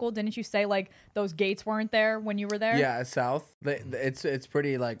Plantation High School? Didn't you say like those gates weren't there when you were there? Yeah, south. It's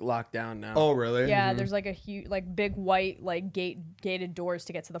pretty like locked down now. Oh really? Yeah, there's like a huge, like big white, like gated doors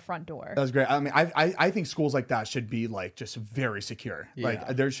to get to the front door. That's great. I mean, I think schools like that should be like just very secure. Yeah. Like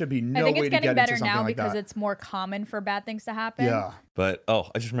there should be I no think way it's to getting get better into something now like because that. it's more common for bad things to happen. Yeah. But I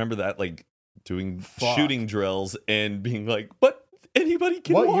just remember that like doing Fuck. shooting drills and being like, but anybody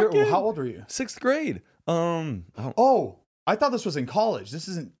can What walk year? in. How old were you? 6th grade. I don't- Oh, I thought this was in college. This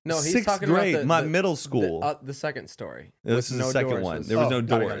isn't. No, he's 6th talking grade, about my middle school. The second story. This with is the second doors one. was- There was Oh, no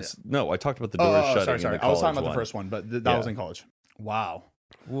got it, doors. got it. No, I talked about the doors shutting. sorry. In the I was talking about college the first one, but that Yeah. was in college. Wow.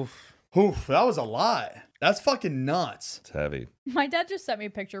 Oof. Oof, that was a lot. That's fucking nuts. It's heavy. My dad just sent me a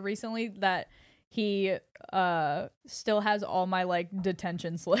picture recently that he still has all my like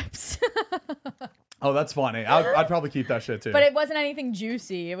detention slips. Oh, that's funny. I'd probably keep that shit too. But it wasn't anything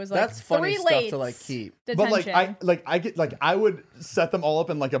juicy. It was like That's funny 3 stuff lates to, like, keep. detention. But I would set them all up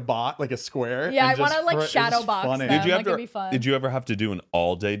in like a square. Yeah, and I wanna, just like, it's shadow just box funny. them. Did you like, ever? it'd be fun. Did you ever have to do an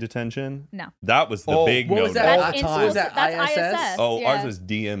all-day detention? No. That was the Oh, big what no. was that? That's all the in time. school- Was that that's ISS? ISS. Oh, yeah. ours was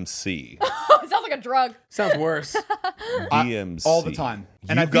DMC. It sounds like a drug. Sounds worse. DMC all the time.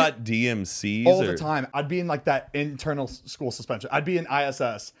 And You I'd be- got DMCs all or- the time. I'd be in like that internal school suspension. I'd be in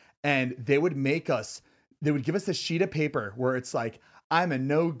ISS, and they would give us a sheet of paper where it's like, I'm a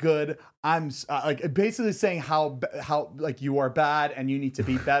no good. I'm like basically saying how like you are bad and you need to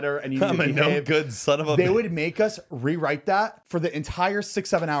be better and you need I'm to a behave. no good son of a. They would make us rewrite that for the entire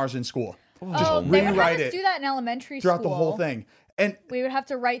 6-7 hours in school. Oh, they would have rewrite us it do that in elementary throughout school. the whole thing. And We would have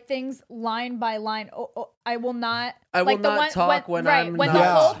to write things line by line. I will not. I will like the not one, talk when right, I'm when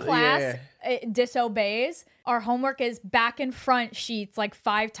not- the whole Yeah. class disobeys. Our homework is back and front sheets like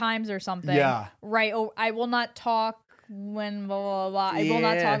 5 times or something. Yeah. Right. Oh, I will not talk when blah blah blah. I will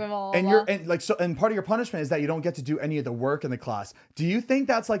not Yeah. talk blah blah. and blah. you're and like so and part of your punishment is that you don't get to do any of the work in the class. Do you think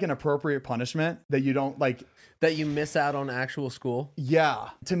that's like an appropriate punishment that you don't like? That you miss out on actual school. Yeah,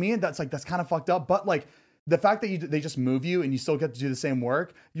 to me that's kind of fucked up. But like the fact that they just move you and you still get to do the same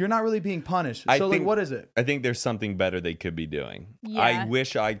work, you're not really being punished. I So like, think- what is it? I think there's something better they could be doing. Yeah. I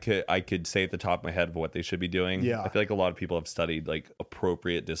wish I could say at the top of my head of what they should be doing. Yeah. I feel like a lot of people have studied like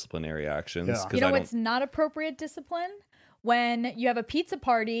appropriate disciplinary actions. Yeah. 'cause You know I don't- what's not appropriate discipline? When you have a pizza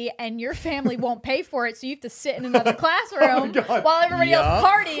party and your family won't pay for it, so you have to sit in another classroom God. while everybody else Yup.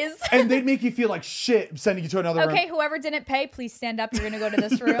 parties. And they'd make you feel like shit sending you to another Okay, room. whoever didn't pay, please stand up. You're gonna go to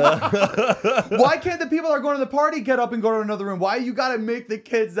this room. Why can't the people that are going to the party get up and go to another room? Why you gotta make the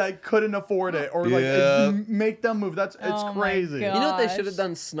kids that couldn't afford it or like Yeah. make them move? It's Oh my crazy. God. You know what they should Gosh. have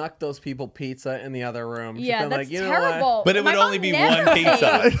done? Snuck those people pizza in the other room. Just Yeah, been that's like, you know what? terrible. But it My would mom only be never one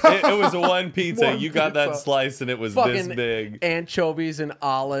pizza. paid. It was one pizza. One You got that pizza. slice and it was this Fucking big. anchovies and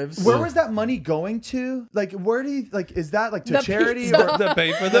olives. Where was that money going to? Like, where do you like? Is that like to The charity? pizza. Or, To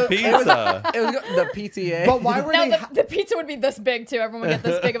pay for the pizza. It was the PTA. but why were No, they? the pizza would be this big too. Everyone would get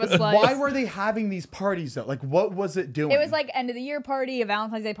this big of a slice. Why were they having these parties though? Like, what was it doing? It was like end of the year party, a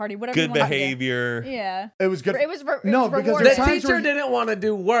Valentine's Day party, whatever. Good you want to do. behavior. Yeah. it was good. It was no, because rewarding. there's the times teacher where didn't want to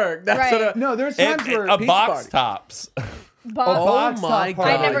do work. That's Right. what. no, there's And, times where a pizza box party. tops. Bob- Oh box my top god!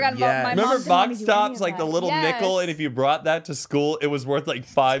 party. I never got involved. yes. My mom Remember didn't let me box do tops, any of like the that. little Yes. nickel, and if you brought that to school, it was worth like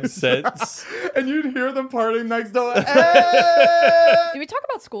 5 cents. and you'd hear them partying next door. Hey! Do we talk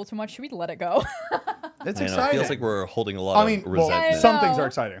about school too much? Should we let it go? It's I know, it exciting. feels like we're holding a lot I of mean, well, resentment. some things know. are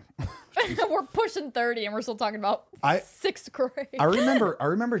exciting. We're pushing 30 and we're still talking about I- 6th grade. I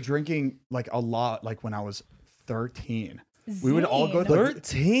remember drinking like a lot, like when I was 13. We would all go to like,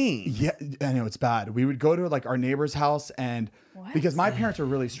 13. yeah, I know it's bad. We would go to like our neighbor's house and because my parents were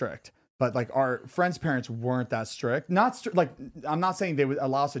really strict, but like our friends' parents weren't that strict. Like I'm not saying they would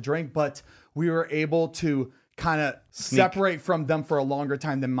allow us to drink, but we were able to kind of separate from them for a longer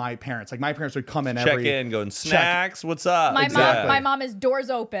time than my parents. Like my parents would come in Check every in, going, snacks, what's up? My mom is doors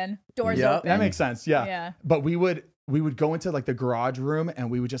open. Doors Yep. open. That makes sense. Yeah. Yeah. But we would go into like the garage room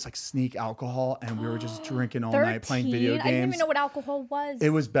and we would just like sneak alcohol and we were just drinking all night playing video 13? games. I didn't even know what alcohol was. It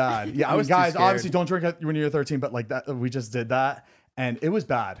was bad. Yeah, I mean, was too guys, scared. obviously don't drink it when you're 13, but like that, we just did that. And it was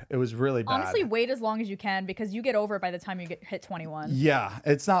bad. It was really bad. Honestly, wait as long as you can because you get over it by the time you hit 21. Yeah,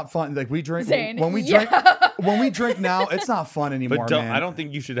 it's not fun. Like we drink Zane, when we yeah. drink when we drink now, it's not fun anymore, But man. I don't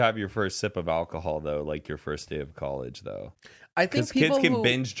think you should have your first sip of alcohol though, like your first day of college though. I think Because kids people can who,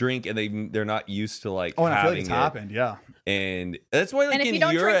 binge drink and they're not used to like Oh, and I feel having like it's it. happened. Yeah. And that's why, like And if in you don't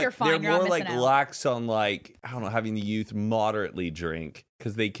drink, Europe, you're fine. they're You're not more like missing out. lax on like I don't know, having the youth moderately drink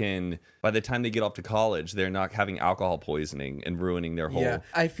because they can. By the time they get off to college, they're not having alcohol poisoning and ruining their whole. Yeah,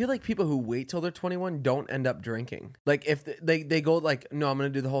 I feel like people who wait till they're 21 don't end up drinking. Like if they go like, no, I'm gonna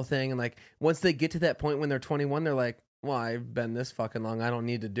do the whole thing, and like once they get to that point when they're 21, they're like, well, I've been this fucking long, I don't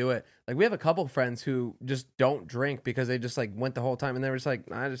need to do it. Like we have a couple friends who just don't drink because they just like went the whole time, and they were just like,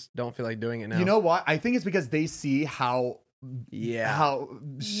 I just don't feel like doing it now. You know what? I think it's because they see how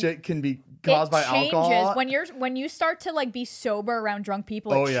shit can be caused by alcohol. When you start to like be sober around drunk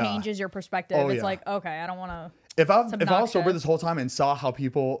people, Oh, it yeah. changes your perspective. Oh, It's yeah. like, okay, I don't want to. If I It's was sober obnoxious. this whole time and saw how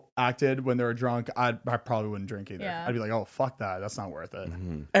people acted when they were drunk, I probably wouldn't drink either. Yeah. I'd be like, oh fuck that, that's not worth it.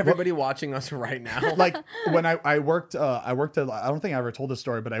 Everybody watching us right now. Like when I worked at, I don't think I ever told this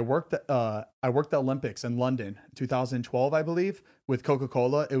story, but I worked at the Olympics in London, 2012, I believe, with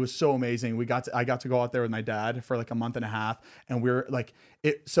Coca-Cola. It was so amazing. I got to go out there with my dad for like a month and a half, and we were like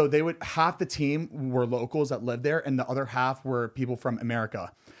it. So they would half the team were locals that lived there, and the other half were people from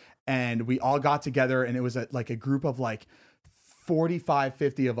America, and we all got together, and it was like a group of like 45,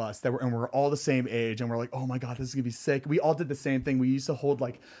 50 of us that were, and we're all the same age, and we're like, oh my god, this is gonna be sick. We all did the same thing. We used to hold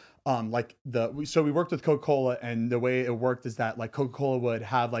so we worked with Coca-Cola, and the way it worked is that like Coca-Cola would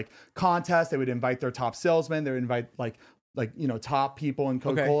have like contests. They would invite their top salesmen. They would invite like top people in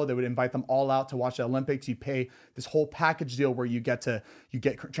Coca-Cola. They would invite them all out to watch the Olympics. You pay this whole package deal where you get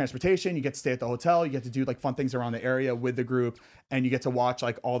transportation, you get to stay at the hotel, you get to do like fun things around the area with the group, and you get to watch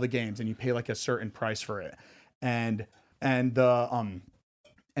like all the games, and you pay like a certain price for it. And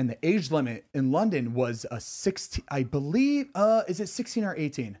the age limit in London was 16, I believe. Is it 16 or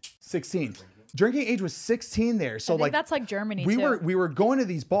 18? 16. Drinking age was 16 there. So I think like that's like Germany we too. were going to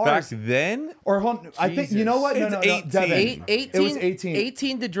these Back bars. then, I think you know what? No, It's no, 18. Devin. 18, It was 18.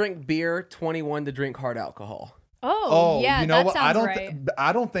 18 to drink beer, 21 to drink hard alcohol. Oh, yeah, you know that what? sounds right.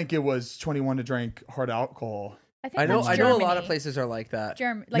 I don't think it was 21 to drink hard alcohol. I think I know that's a lot of Germany. places are like that.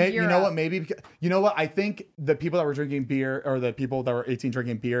 Like You know what? Maybe because, you know what? I think the people that were drinking beer, or the people that were 18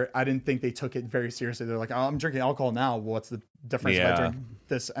 drinking beer, I didn't think they took it very seriously. They're like, oh, I'm drinking alcohol now. What's the difference if I drink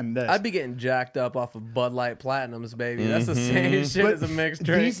this and this? I'd be getting jacked up off of Bud Light Platinums, baby. That's the same shit But as a mixed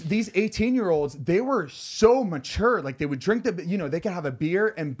drink. These 18-year-olds, they were so mature. Like they would drink they could have a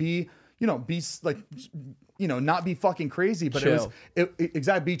beer and be like, not be fucking crazy, but Chill.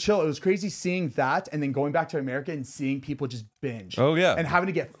 be chill. It was crazy seeing that, and then going back to America and seeing people just binge. Oh, yeah. And having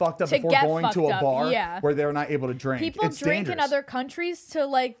to get fucked up To before get going to fucked a up, bar yeah. where they're not able to drink. People It's drink in dangerous. other countries to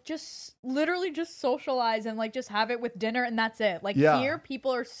like just literally just socialize and like just have it with dinner and that's it. Like Yeah. here,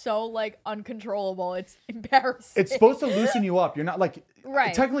 people are so like uncontrollable. It's embarrassing. It's supposed to loosen you up. You're not like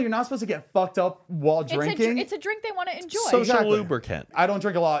Right. Technically, you're not supposed to get fucked up while drinking. It's a drink they want to enjoy. social Exactly. lubricant. I don't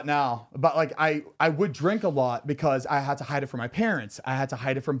drink a lot now, but like I would drink a lot because I had to hide it from my parents. I had to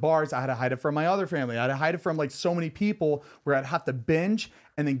hide it from bars. I had to hide it from my other family. I had to hide it from like so many people where I'd have to binge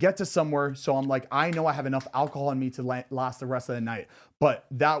and then get to somewhere. So I'm like, I know I have enough alcohol in me to last the rest of the night, but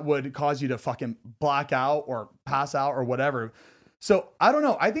that would cause you to fucking black out or pass out or whatever. So I don't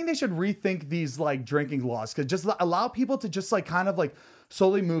know. I think they should rethink these like drinking laws, because just allow people to just like kind of like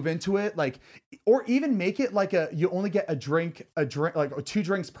slowly move into it, like, or even make it like you only get a drink like or 2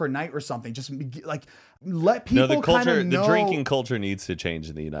 drinks per night or something. Just like let people No, the culture, kind of know. the drinking culture needs to change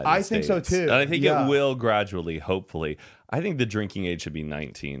in the United States. I think so too. And I think Yeah. it will gradually, hopefully. I think the drinking age should be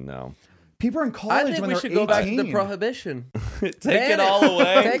 19 though. People are in college I think when we they're should 18. go back to the prohibition. Take Ban it all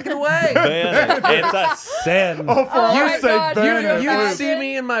away. Take it away. Man, it's a sin. Oh, for our my sake, God, ban it. You'd Imagine. see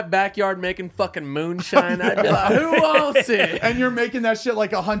me in my backyard making fucking moonshine. I'd be like, who wants it? And you're making that shit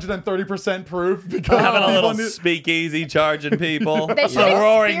like 130% proof because Having a people little need- speakeasy charging people. They should The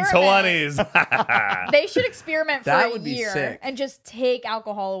roaring experiment. 20s. They should experiment for That a would be year sick. and just take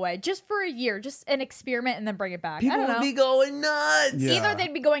alcohol away just for a year, just an experiment and then bring it back. I People don't know. would be going nuts. Yeah. Either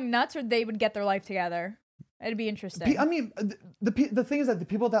they'd be going nuts or they would get their life together. It'd be interesting. I mean, the thing is that the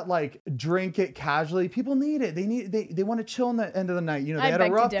people that like drink it casually, people need it. They want to chill in the end of the night. You know, they I had a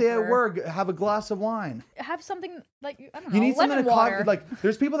beg to rough day at differ. work. Have a glass of wine. Have something like I don't know. You need something lemon to water. calm. Like,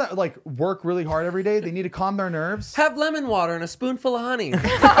 there's people that like work really hard every day. They need to calm their nerves. Have lemon water and a spoonful of honey. and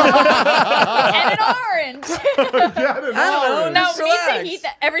an orange. I don't know. No, Just me and relax. Heath,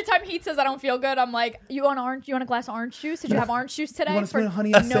 every time Heath says I don't feel good, I'm like, you want orange? You want a glass of orange juice? Did you have orange juice today? want a spoon For of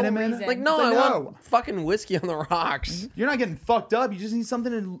honey and no cinnamon? reason. Like, no, Say I no. want fucking whiskey whiskey on the rocks. You're not getting fucked up. You just need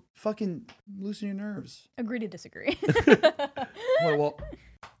something to fucking loosen your nerves. Agree to disagree. Well,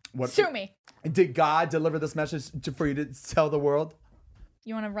 what? Sue me. Did God deliver this message for you to tell the world?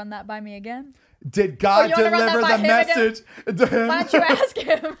 You want to run that by me again? Did God you wanna run deliver that the by him again? message to him? Why don't you ask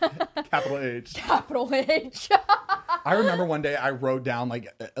him? Capital H. Capital H. I remember one day I wrote down like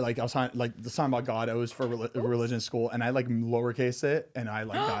I was on like the song about God. I was for religion school, and I like lowercase it, and I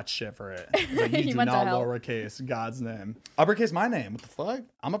like got shit for it. Like, you do went to not hell. lowercase God's name. Uppercase my name. What the fuck?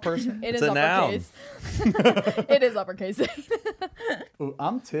 I'm a person. It is a noun. uppercase. It is uppercase. Ooh,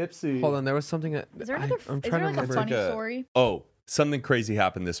 I'm tipsy. Hold on, there was something that Is there another? I'm Is trying there to like a remember. funny Like a- story? Oh, something crazy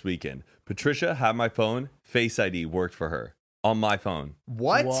happened this weekend. Patricia had my phone. Face ID worked for her on my phone.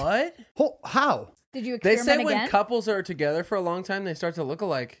 What? What? How? Did you They experiment say when again? couples are together for a long time, they start to look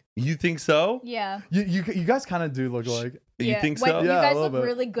alike. You think so? Yeah. You guys kind of do look like. You think Wait, so? You Yeah, a guys little look bit.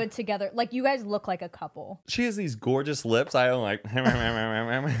 really good together. Like you guys look like a couple. She has these gorgeous lips. I don't like.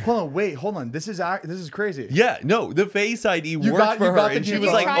 Hold on. This is crazy. Yeah, no, the Face ID worked got- for you her, got the and she Did was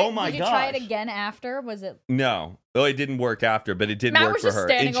you like, try, "Oh my Did gosh!" you try it again after? Was it? No, oh, it didn't work after, but it did Matt work was for just her,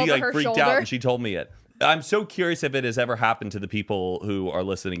 standing and she over like her freaked out, shoulder. and she told me it. I'm so curious if it has ever happened to the people who are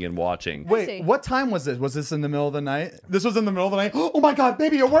listening and watching. see. Wait, what time was this? Was this in the middle of the night? This was in the middle of the night. Oh my god,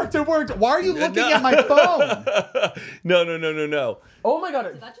 baby, it worked! It worked! Why are you looking at my phone? No. Oh my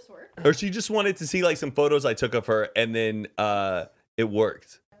god! That just worked. Or she just wanted to see like some photos I took of her, and then it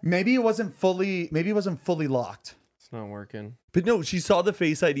worked. Maybe it wasn't fully locked. It's not working. But no, she saw the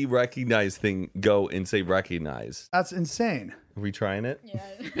Face ID recognize thing go and say recognize. That's insane. Are we trying it? Yeah.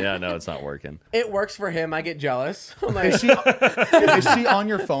 Yeah, no, it's not working. It works for him. I get jealous. I'm like, Is she on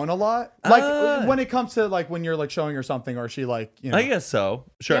your phone a lot? Like when it comes to like when you're like showing her something, or is she like, you know? I guess so.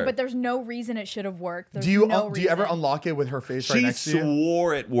 Sure. Yeah, but there's no reason it should have worked. There's do you no do you ever reason. unlock it with her face right She next to you?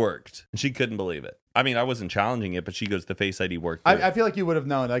 swore it worked. She couldn't believe it. I mean, I wasn't challenging it, but she goes, the Face ID worked. too." I feel like you would have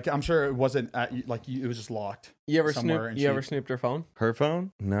known. Like I'm sure it wasn't it was just locked. you ever somewhere, and snooped? You ever snooped her phone? Her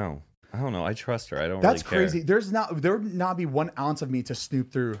phone? No. I don't know. I trust her. I don't That's really care. crazy. There would not be 1 ounce of me to snoop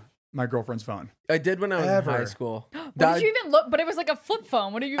through my girlfriend's phone. I did when I was Ever. in high school. What did you even look? But it was like a flip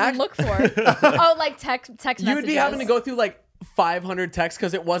phone. What did you even look for? Oh, like text messages. You would be having to go through like 500 texts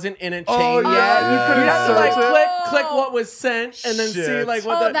because it wasn't in a chain Oh, yet. yeah, you couldn't You'd have to like search it. click what was sent and then see Shit. like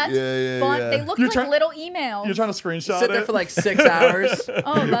what Oh, the that's fun. They look You're like trying- little emails. You're trying to screenshot sit it. there for like 6 hours.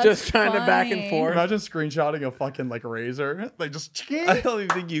 Oh, that's just trying to back and funny. forth. Imagine screenshotting a fucking like razor. Like just. I don't even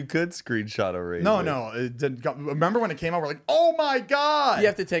think you could screenshot a razor. No, it didn't. Remember when it came out? We're like, oh my god! You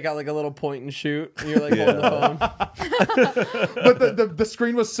have to take out like a little point and shoot. And you're like holding the phone. But the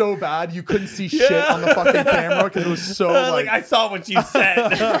screen was so bad you couldn't see shit on the fucking camera because it was so like. I saw what you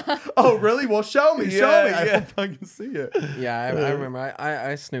said. Oh really? Well, show me. Show me. I Yeah. don't fucking see it. Yeah, I remember.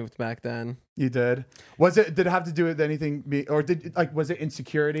 I snooped back then. You did. Did it have to do with anything? Or was it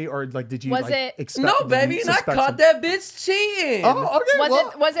insecurity, or like did you? Was like, it- expect? No, did baby, you and I suspect caught some- that bitch cheating. Oh,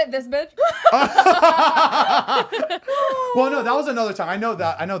 okay. Was it this bitch? Well, no, that was another time. I know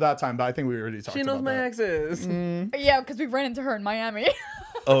that time, but I think we already talked She knows about my that. exes. Yeah, because we ran into her in Miami.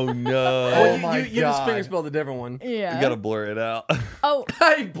 Oh no. Oh, my You just God. finger spelled a different one. Yeah. You gotta blur it out. Oh,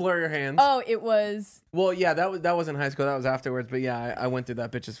 I blur your hands. oh, it was. Well, yeah, that was in high school. That was afterwards. But yeah, I went through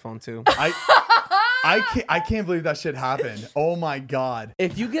that bitch's phone too. I can't believe that shit happened. Oh my god.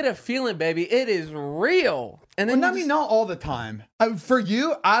 If you get a feeling, baby, it is real. And then Well, I mean, not all the time. For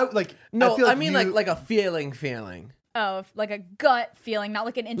you, I like. no, feel I mean you- like a feeling. Oh, like a gut feeling, not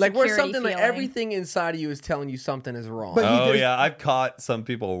like an Like insecurity where something feeling. like everything inside of you is telling you something is wrong. But- Oh did- yeah, I've caught some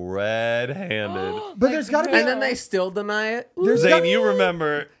people red-handed. But there's got to be. and then they still deny it. There's Zane, gotta- you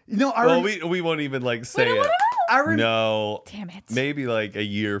remember? No, Well, we won't even like say it. No, Damn it. maybe like a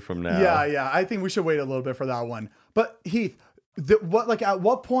year from now. Yeah. I think we should wait a little bit for that one. But Heath, at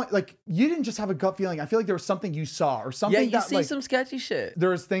what point? Like, you didn't just have a gut feeling. I feel like there was something you saw or something. Yeah, you that, see like, some sketchy shit. there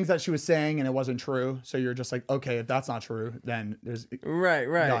was things that she was saying and it wasn't true. So you're just like, okay, if that's not true, then there's Right.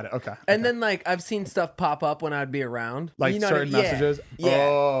 Got it. Okay. And then like I've seen stuff pop up when I'd be around. like You know what I certain mean? Yeah. messages. Yeah.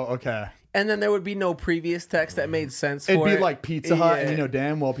 Oh, okay. And then there would be no previous text that made sense It'd for be it. like Pizza Hut, and Yeah. you know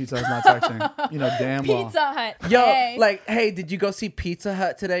damn well Pizza Hut's not texting. You know damn well. Pizza Hut. Yo, Hey. like, hey, did you go see Pizza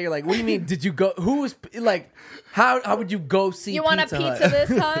Hut today? You're like, what do you mean? Did you go? Who was like? How would you go see? You want a Pizza pizza Hut?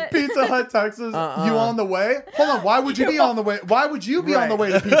 this hut? Pizza Hut, Texas. You on the way? Hold on. Why would you be on the way? Why would you be on the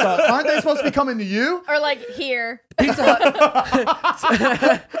way to Pizza Hut? Aren't they supposed to be coming to you? Or like here. Pizza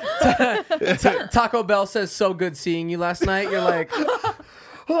Hut. Taco Bell says, "So good seeing you last night." You're like,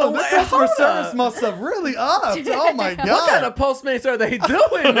 Oh, the wait, customer hold service up. must have really upped. Oh my god. what kind of Postmates are they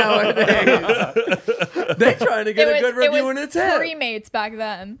doing nowadays? They trying to get a good review and a tip. pre-mates back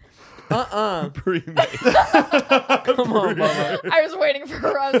then. Pre-made. Come on, Bubba. I was waiting for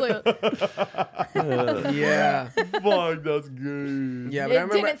her. I was like, Yeah. Fuck, that's good. Yeah, but I it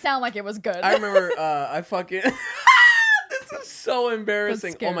remember, didn't sound like it was good. I remember I fucking this is so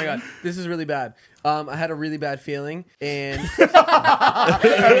embarrassing. That's Oh my god, this is really bad. I had a really bad feeling, and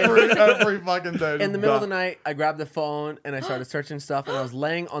every fucking day. in the middle of the night, I grabbed the phone and I started searching stuff, and I was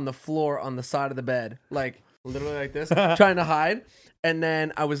laying on the floor on the side of the bed, like literally like this, trying to hide. And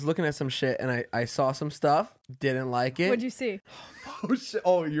then I was looking at some shit, and I saw some stuff, didn't like it. What'd you see? Oh shit!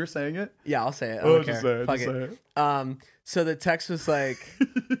 Oh, you're saying it? Yeah, I'll say it. I Oh, don't just care. say it, Fuck just it. say it. So the text was like,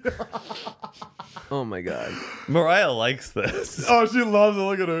 oh my god. Mariah likes this. Oh, she loves it.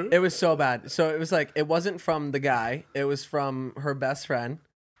 Look at her. It was so bad. So it was like, it wasn't from the guy. It was from her best friend,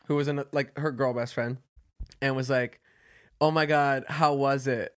 who was like her girl best friend, and was like, oh my god, how was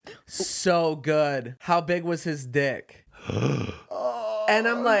it? So good. How big was his dick? And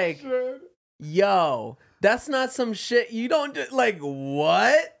I'm like, yo, that's not some shit you don't do. Like,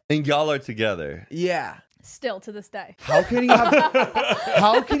 what? And y'all are together. Yeah. Still to this day. How can you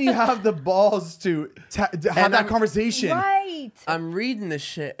have the balls to have that conversation? Right. I'm reading this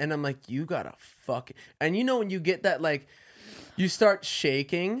shit and I'm like, you gotta fuck it. And you know when you get that, like, you start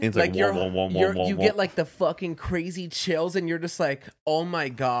shaking, It's like, you're, wah, wah, wah, you're wah, you wah. get like the fucking crazy chills, and you're just like, oh my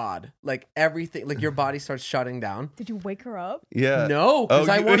god, like everything, like your body starts shutting down. Did you wake her up? Yeah. No, because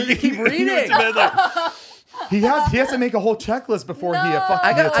I wanted to keep you went reading. to bed like, He has to make a whole checklist before he fucking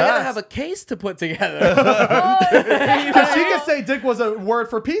I gotta attacks. have a case to put together. Because she could say dick was a word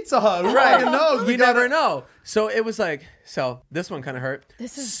for Pizza Hut. Who Right. fucking knows? We You gotta- never know. So it was like, so this one kind of hurt.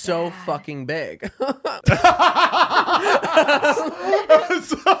 This is so bad. fucking big.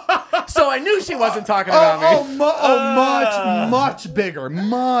 So I knew she wasn't talking about me. Much bigger.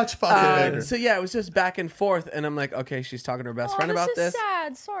 Much fucking bigger. So yeah, it was just back and forth, and I'm like, okay, she's talking to her best Oh, friend about this this. is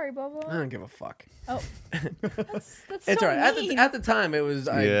sad. Sorry, I Bubba. don't give a fuck. Oh, that's It's so all right. mean. At the time, it was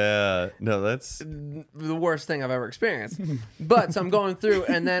yeah. No, that's the worst thing I've ever experienced. But so I'm going through,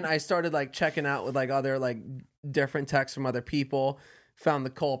 and then I started like checking out with like other like different texts from other people. Found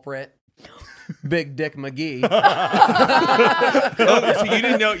the culprit, Big Dick McGee. oh, so you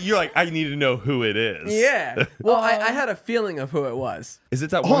didn't know. You're like, I need to know who it is. Yeah. Well, I had a feeling of who it was. Is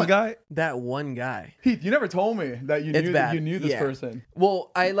it that Hold one on. guy? That one guy. Heath, you never told me that you It's knew bad. that you knew this Yeah. person. Well,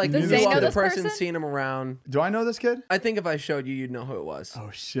 I like Does knew Zay know the this person, person? seen him around. Do I know this kid? I think if I showed you, you'd know who it was.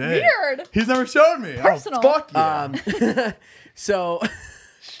 Oh shit. Weird. He's never showed me. Personal. Oh, fuck yeah. So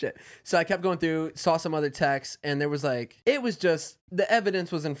shit. So I kept going through, saw some other texts, and there was like, it was just, the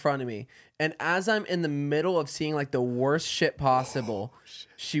evidence was in front of me. And as I'm in the middle of seeing like the worst shit possible,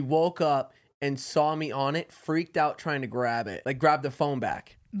 she woke up and saw me on it, freaked out trying to grab it, like grab the phone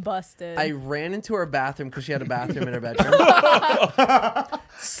back. Busted. I ran into her bathroom because she had a bathroom in her bedroom.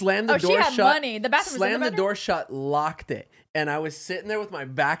 Slammed the Oh, she door had shut. money. The bathroom was in the Slammed the bedroom? door shut, locked it. And I was sitting there with my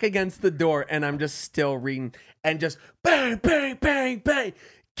back against the door, and I'm just still reading. And just bang, bang, bang, bang.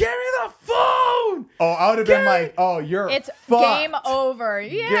 Give me the phone! Oh, I would have been like, oh, you're it's fucked. game over.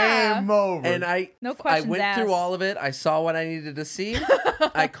 Yeah. Game over. And No I questions went asked. through all of it. I saw what I needed to see.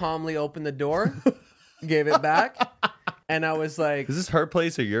 I calmly opened the door, gave it back, and I was like, Is this her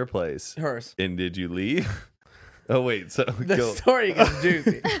place or your place? hers. And did you leave? Oh wait, so The go. story gets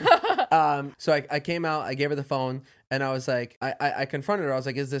juicy. So I came out, I gave her the phone, and I was like, I confronted her. I was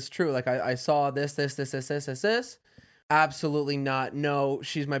like, is this true? Like, I saw this. Absolutely not. No,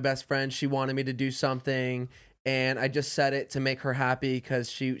 she's my best friend. She wanted me to do something, and I just said it to make her happy because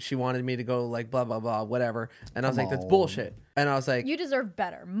she wanted me to go like blah, blah, blah, whatever. And I was like, that's bullshit. And I was like, You deserve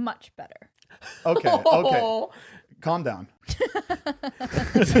better. Much better. okay. Calm down.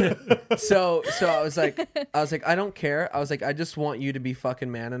 so I was like, I don't care. I was like, I just want you to be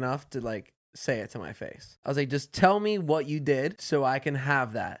fucking man enough to like say it to my face. I was like, just tell me what you did so I can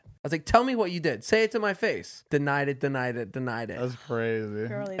have that. I was like, tell me what you did. Say it to my face. Denied it. That's crazy.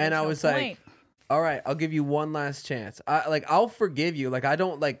 Girly, And there's I no was point. like, all right, I'll give you one last chance. I'll forgive you. Like, I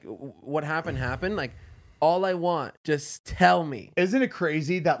don't like what happened. Like, all I want, just tell me. Isn't it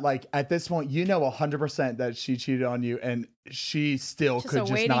crazy that like at this point you know 100% that she cheated on you and she still Just could a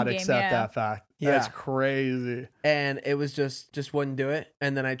just waiting not game, accept yeah. that fact? Yeah. That's crazy. And it was just wouldn't do it.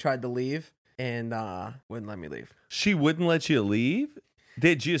 And then I tried to leave and wouldn't let me leave. She wouldn't let you leave?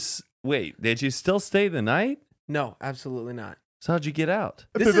 Did you still stay the night? No, absolutely not. So how'd you get out?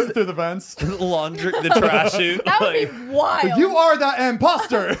 Through the vents. The laundry, the trash chute. That would be wild. You are that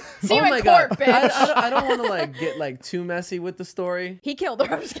imposter. See you Oh my in God. court, bitch. I don't want to like get like too messy with the story. He killed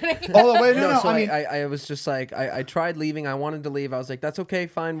her. I'm just kidding. Oh wait, no. So I mean, I was just like I tried leaving. I wanted to leave. I was like, that's okay,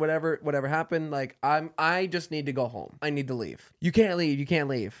 fine, whatever happened. Like I just need to go home. I need to leave. You can't leave. You can't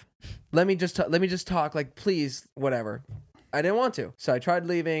leave. Let me just talk. Like please, whatever. I didn't want to, so I tried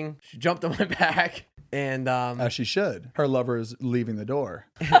leaving. She jumped on my back. And as she should. Her lover is leaving the door.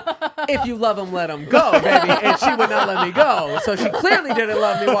 If you love him, let him go, baby. And she would not let me go. So she clearly didn't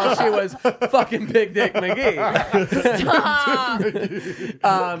love me while she was fucking Big Dick McGee.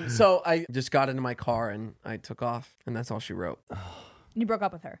 So I just got into my car and I took off. And that's all she wrote. You broke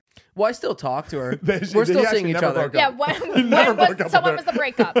up with her. Well, I still talk to her. They We're still actually seeing each never other. broke Yeah, up. when broke up was with the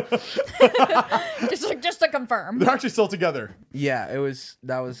breakup? just to confirm. They're actually still together. Yeah,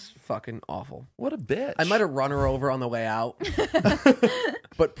 that was fucking awful. What a bitch. I might have run her over on the way out.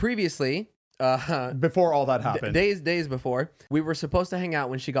 But previously, Before all that happened. days before, we were supposed to hang out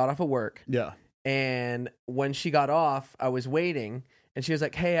when she got off of work. Yeah. And when she got off, I was waiting, and she was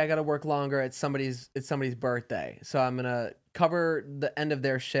like, "Hey, I got to work longer. It's somebody's birthday, so I'm gonna cover the end of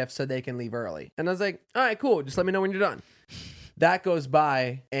their shift so they can leave early." And I was like, "All right, cool. Just let me know when you're done." That goes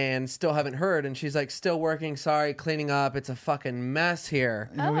by, and still haven't heard. And she's like, "Still working. Sorry, cleaning up. It's a fucking mess here."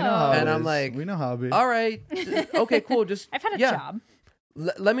 Yeah, we know how And it I'm is. like, we know how it be. "All right, okay, cool. Just I've had a yeah. job.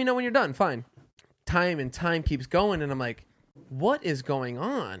 Let me know when you're done. Fine." Time keeps going, and I'm like, "What is going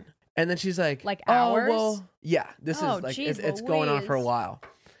on?" And then she's like, Like "Oh, hours? well, yeah, this Oh, is like geez it's going on for a Louise. while."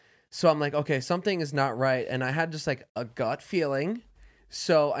 So I'm like, okay, something is not right, and I had just like a gut feeling.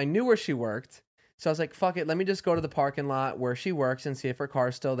 So I knew where she worked. So I was like, fuck it, let me just go to the parking lot where she works and see if her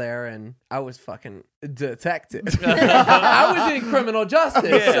car's still there. And I was fucking detective. I was in criminal justice.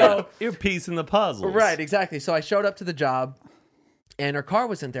 Yeah, So you're piecing the puzzles. right, exactly. So I showed up to the job. And her car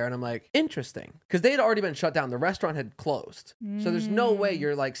wasn't there. And I'm like, interesting. Because they had already been shut down. The restaurant had closed. So there's no way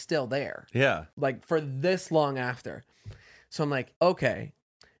you're like still there. Yeah. Like for this long after. So I'm like, okay.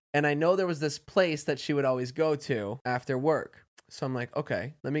 And I know there was this place that she would always go to after work. So I'm like,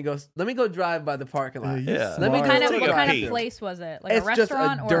 okay, let me go drive by the parking lot. Yeah. Let me Smart. do Kind of, Take what a kind peek. of place was it? Like It's a just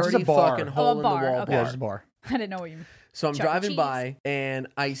restaurant a or dirty Just a bar. fucking hole in bar, the wall okay. Yeah, bar. just a bar. I didn't know what you mean. So I'm Chuck E. driving Cheese. by and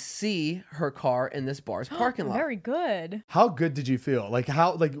I see her car in this bar's parking lot. Very good. How good did you feel?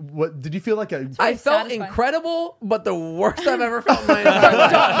 What did you feel like a I felt satisfying. incredible, but the worst I've ever felt in my entire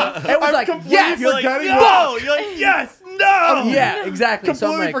life. It was I'm like, completely yes, You're like, Forgetting no! You're like, yes! No! yeah, exactly. So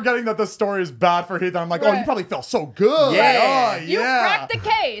I'm completely like, forgetting that the story is bad for Heath. I'm like, oh, you Right. probably felt so good. Yeah. Oh, You yeah. cracked the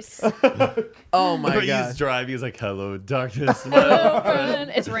case. oh my He's god. driving. He's like, hello, darkness. Hello, friend.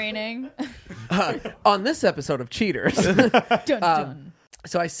 It's raining. On this episode of Cheaters, Dun, dun.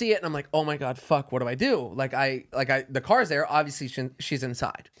 so I see it and I'm like, oh my god, fuck, what do I do? The car's there. Obviously, she's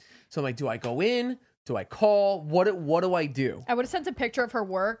inside. So I'm like, do I go in? Do I call? What do I do? I would have sent a picture of her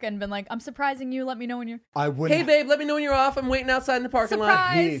work and been like, "I'm surprising you. Let me know when you're." I wouldn't. Hey babe, let me know when you're off. I'm waiting outside in the parking lot.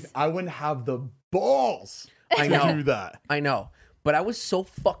 Surprise. Heath, I wouldn't have the balls I to know. do that. I know, but I was so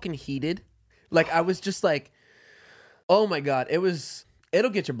fucking heated. Like I was just like, oh my god, it'll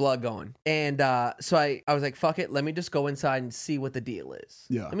get your blood going. And so I was like, fuck it, let me just go inside and see what the deal is.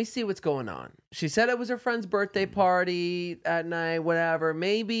 Yeah. Let me see what's going on. She said it was her friend's birthday party at night, whatever.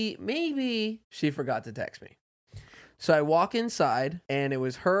 Maybe she forgot to text me. So I walk inside and it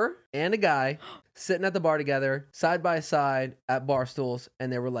was her and a guy sitting at the bar together, side by side at bar stools,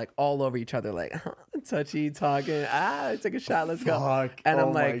 and they were like all over each other, like touchy, talking. Take a shot, let's go. Fuck. And oh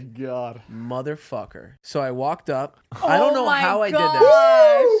I'm like, my god. motherfucker. So I walked up. I don't know my how I did gosh. this.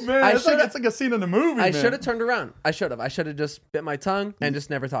 Oh, man, I it's like a scene in a movie. I man. should have turned around. I should have just bit my tongue and just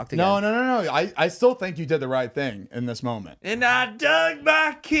never talked again. No. I still think you did the right thing in this moment. And I dug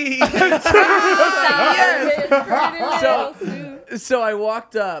my key. So I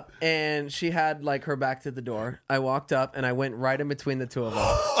walked up and she had like her back to the door. I walked up and I went right in between the two of them.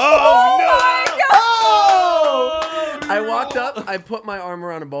 I walked up, I put my arm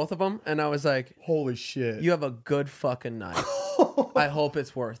around both of them, and I was like, Holy shit. you have a good fucking night. I hope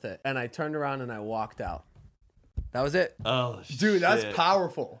it's worth it. And I turned around and I walked out. That was it. Oh, Dude, that's shit.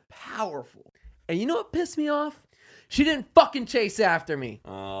 powerful. Powerful. And you know what pissed me off? She didn't fucking chase after me.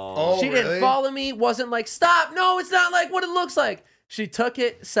 Oh, She didn't really? follow me, wasn't like, stop, no, it's not like what it looks like. She took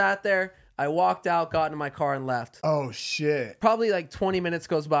it, sat there. I walked out, got into my car, and left. Oh shit. Probably like 20 minutes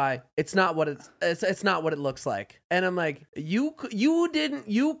goes by. It's not what it's not what it looks like. And I'm like, you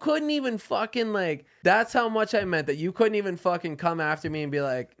couldn't even fucking like, that's how much I meant that you couldn't even fucking come after me and be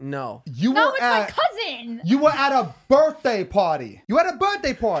like, no. You No, were it's at my cousin. You were at a birthday party. You had a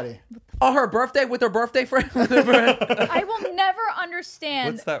birthday party. On her birthday with her birthday friend. I will never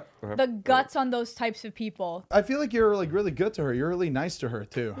understand What's that? the guts on those types of people. I feel like you're like really good to her. You're really nice to her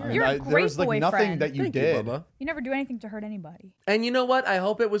too. I mean, You're a there great was like nothing boyfriend. that you Thank did. Bubba. You never do anything to hurt anybody. And you know what? I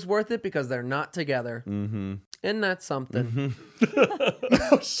hope it was worth it because they're not together. Mm-hmm. Isn't that something?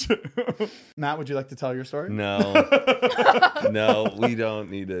 Matt, would you like to tell your story? No. No, we don't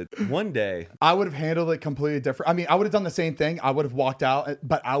need it. One day. I would have handled it completely different. I mean, I would have done the same thing. I would have walked out,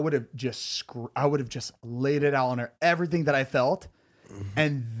 but I would have just laid it out on her, everything that I felt,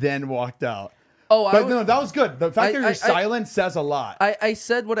 and then walked out. Oh, But no, that was good. The fact that you're silent says a lot. I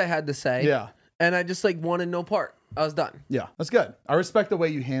said what I had to say. Yeah. And I just like wanted no part. I was done. Yeah, that's good. I respect the way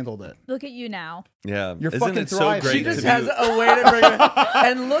you handled it. Look at you now. Yeah. You're Isn't fucking it so thriving. great She just to has be- a way to bring it.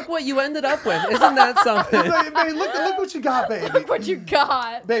 And look what you ended up with. Isn't that something? Baby, look what you got, baby. Look what you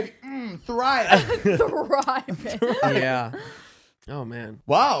got. Baby, thrive. Thriving. Yeah. Oh man.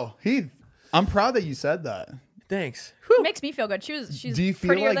 Wow, Heath, I'm proud that you said that. Thanks. Makes me feel good. She's Do you feel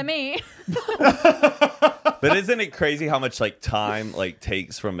prettier like- than me. But isn't it crazy how much like time like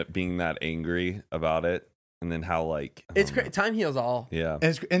takes from it being that angry about it, and then how like It's great. Time heals all. yeah. And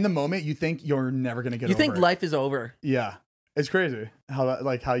it's, in the moment, you think you're never gonna get. You over think it. life is over. Yeah, it's crazy how that,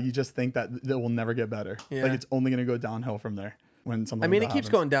 like how you just think that it will never get better. Yeah. Like it's only gonna go downhill from there. When something. I mean, like it that keeps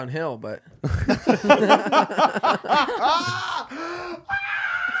happens. going downhill, but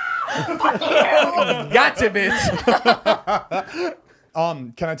gotcha, bitch.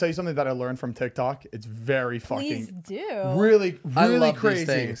 Can I tell you something that I learned from TikTok? It's very Please fucking do. really I really love these crazy.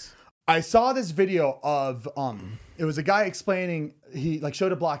 things. I saw this video of it was a guy explaining, he like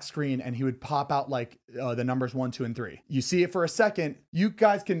showed a black screen and he would pop out like the numbers 1, 2, and 3. You see it for a second, you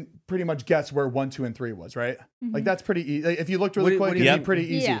guys can pretty much guess where 1, 2, and 3 was, right? Like that's pretty easy. Like, if you looked really What quick, do you it'd mean? be pretty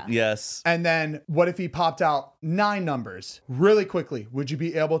easy. Yeah. Yes. And then what if he popped out 9 numbers really quickly? Would you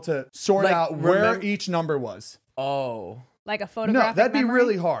be able to sort Like, out where remem- each number was? Oh. Like a No, photographic that'd be memory?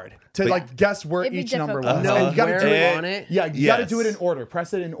 really hard to like guess where It'd be each number difficult. was. No, And you gotta where do it on it? Yeah, you gotta Yes. do it in order.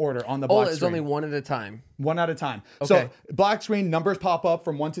 Press it in order on the Oh, black it's screen. only one at a time. One at a time. Okay. So black screen, numbers pop up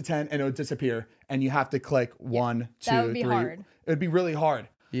from 1 to 10 and it would disappear. And you have to click 1, 2, that would be 3. hard. It'd be really hard.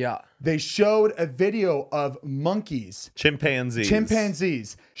 Yeah. They showed a video of monkeys,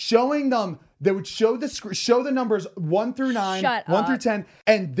 Chimpanzees. showing them. They would show show the numbers 1 through 9, Shut 1 through up. 10,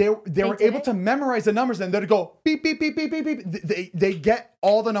 and they were did able it? to memorize the numbers, and they'd go beep beep beep beep beep beep. They get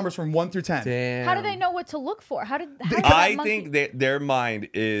all the numbers from 1 through 10. Damn. How do they know what to look for? How did I that monkey- think that their mind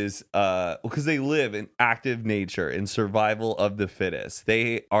is because they live in active nature in survival of the fittest.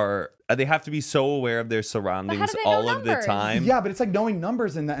 They have to be so aware of their surroundings they know all of the numbers? time. Yeah, but it's like knowing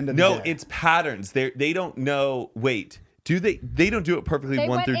numbers in the end of the No, day. it's patterns. They don't know. Wait, do they? They don't do it perfectly They 1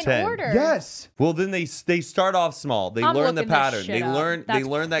 went through in 10. order. Yes. Well, then they start off small. They I'm learn the looking this pattern. shit They up. learn That's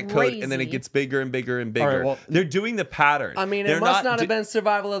that code, and then it crazy. gets bigger and bigger and bigger. All right, well- They're doing the pattern. I mean, They're it must not do- have been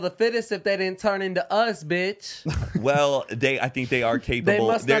survival of the fittest if they didn't turn into us, bitch. Well, I think they are capable.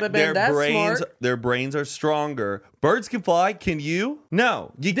 must not have been that brains, smart. Their brains are stronger. Birds can fly. Can you?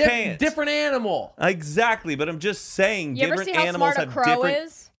 No, you can't. Different animal. Exactly, but I'm just saying, You ever different see how animals smart a have crow different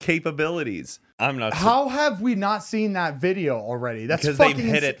is? capabilities. I'm not How have we not seen that video already? That's because they've fucking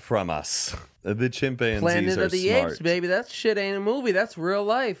hid it from us. The chimpanzees Planet are of the smart. Apes, baby. That shit ain't a movie. That's real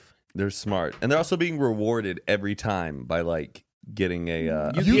life. They're smart, and they're also being rewarded every time by like getting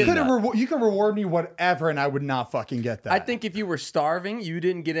a. You peanut. could you can reward me whatever, and I would not fucking get that. I think if you were starving, you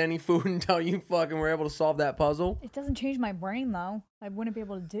didn't get any food until you fucking were able to solve that puzzle. It doesn't change my brain though. I wouldn't be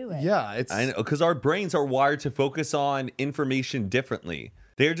able to do it. Yeah, it's I know, because our brains are wired to focus on information differently.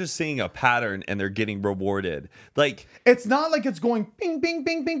 They're just seeing a pattern and they're getting rewarded. Like, it's not like it's going bing bing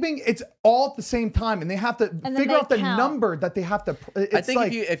bing bing bing. It's all at the same time, and they have to then figure they out the count. number that they have to. It's I think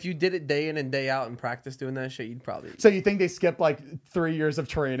like, if you did it day in and day out and practice doing that shit, you'd probably. so you think they skipped like 3 years of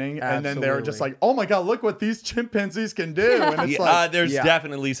training, and then they were just Absolutely. like, "Oh my god, look what these chimpanzees can do!" And it's like, there's yeah.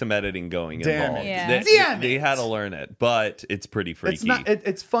 definitely some editing going Damn involved. it. Yeah. Damn They it. had to learn it, but it's pretty freaky. it's not.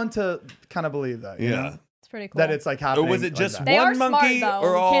 It's fun to kind of believe that. you Yeah. know? It's pretty cool. That it's like Or happening. was it like just that. They are one smart, monkey though.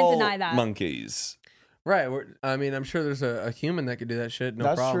 or We all can't deny that. monkeys? Right. I mean, I'm sure there's a human that could do that shit. No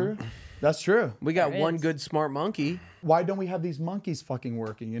That's problem. true. That's true. We got There one is. good smart monkey. Why don't we have these monkeys fucking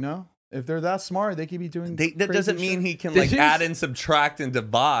working? You know, if they're that smart, they could be doing. That crazy doesn't shit. mean he can Did like you add s- and subtract and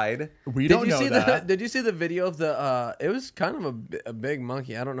divide. We Did don't you know see that. Did you see the video of the? It was kind of a big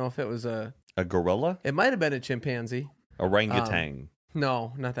monkey. I don't know if it was a. A gorilla? It might have been a chimpanzee. Orangutan.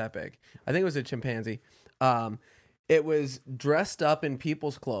 No, not that big. I think it was a chimpanzee. It was dressed up in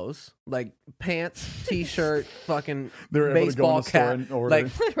people's clothes, like pants, t-shirt, fucking They're able to go in baseball the store cap. and order.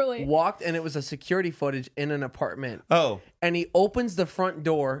 Like Literally. walked, and it was a security footage in an apartment. Oh, And he opens the front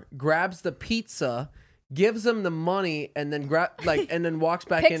door, grabs the pizza, gives them the money, and then and then walks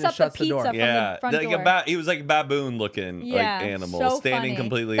back Picks in and up the shuts the door. pizza from yeah. the front Like door. he was like a baboon looking Yeah, like animal, so standing funny.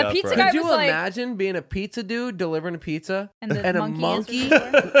 completely The upright. pizza guy Could you was like- imagine being a pizza dude delivering a pizza And the a monkey monkey?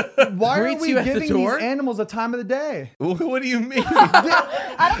 answers the door. Why are greets we you at the giving door? these animals a time of the day? What do you mean?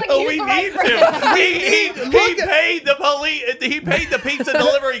 I don't think Oh, he was we the right need person. to. He paid the police. He paid the pizza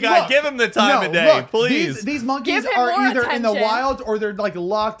delivery guy. Look, Give him the time of day, look, please. These monkeys Give him are more either in the attention. wild or they're like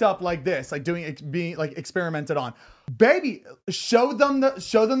locked up like this, like being like experimented on. Baby, show them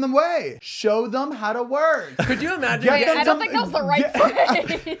the way. Show them how to work. Could you imagine? Get Wait, them I don't some- think that was the right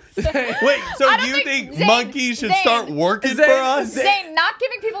phrase. Wait, so I don't you think Zane- monkeys should Zane- start working Zane- for us? Zane, not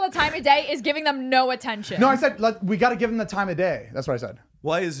giving people the time of day is giving them no attention. No, I said we got to give them the time of day. That's what I said.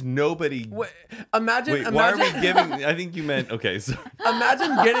 Why is nobody? Wait, imagine. Why are we giving? I think you meant okay. So,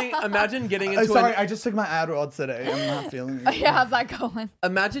 Imagine getting into Sorry, an, I just took my Adderall today. I'm not feeling it. Yeah, how's that going?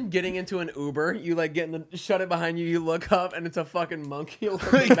 imagine getting into an Uber. You like shut it behind you. You look up and it's a fucking monkey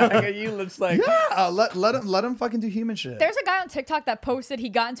looking back at you. Looks like Yeah, let him fucking do human shit. There's a guy on TikTok that posted he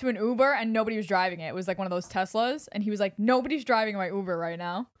got into an Uber and nobody was driving it. It was like one of those Teslas, and he was like, "Nobody's driving my Uber right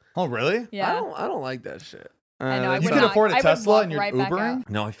now." Oh, really? Yeah, I don't like that shit. I know. I You would can not- afford I a would Tesla walk and you're right back Ubering? out.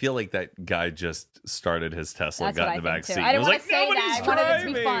 no, I feel like that guy just started his Tesla, That's got what in the I back think seat. too. I didn't was wanna like, say that. "Nobody's I wanted it to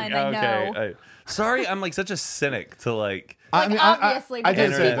be driving." fun. I know. Okay. Sorry, I'm like such a cynic to like. Like, obviously, I because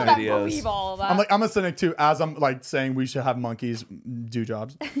did say people that. that believe all of that I'm like, I'm a cynic too, as I'm like saying we should have monkeys do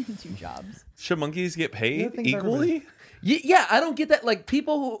jobs. do jobs. Should monkeys get Yeah, paid think of equally? Yeah, I don't get that. Like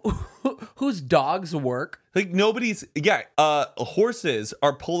people whose dogs work. Like nobody's. Yeah, horses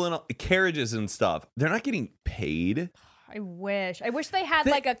are pulling up carriages and stuff. They're not getting paid. I wish they had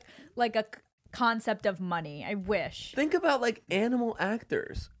like a concept of money. I wish. Think about like animal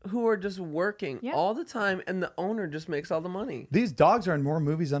actors who are just working Yeah. all the time, and the owner just makes all the money. These dogs are in more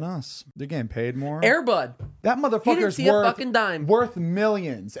movies than us. They're getting paid more. Airbud. That He didn't motherfucker's see a worth fucking dime. worth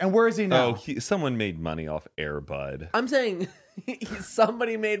millions. And where is he now? Oh, someone made money off Airbud. I'm saying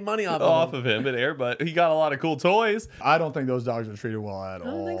somebody made money off Off of him. of him, but Airbud, he got a lot of cool toys. I don't think those dogs are treated well at all.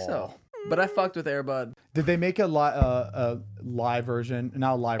 I don't think so. But I fucked with Airbud. Did they make a live version?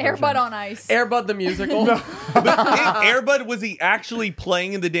 Not a live version. Airbud on ice. Airbud the musical. Airbud, was he actually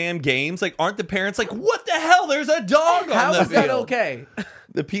playing in the damn games? Like, aren't the parents like, what the hell? There's a dog on How the is field. that okay?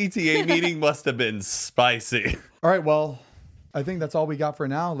 The PTA meeting must have been spicy. All right, well, I think that's all we got for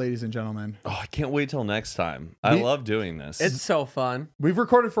now, ladies and gentlemen. Oh, I can't wait till next time. I love doing this. It's so fun. We've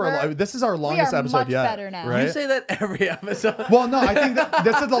recorded for We're- this is our longest are episode much yet. better now. Right? You say that every episode. Well, no, I think that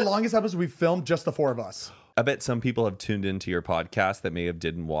this is the longest episode we've filmed, just the four of us. I bet some people have tuned into your podcast that may have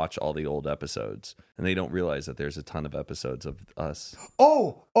didn't watch all the old episodes, and they don't realize that there's a ton of episodes of us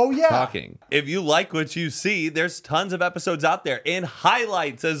Oh yeah. talking. If you like what you see, there's tons of episodes out there and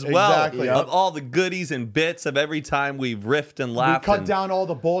highlights as well Exactly. of all the goodies and bits of every time we've riffed and We laughed. cut and- down all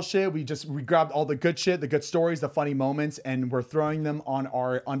the bullshit. We grabbed all the good shit, the good stories, the funny moments, and we're throwing them on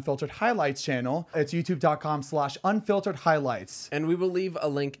our Unfiltered Highlights channel. It's youtube.com/unfiltered highlights. And we will leave a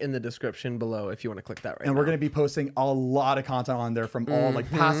link in the description below if you want to click that right And now. we're going to be posting a lot of content on there from all like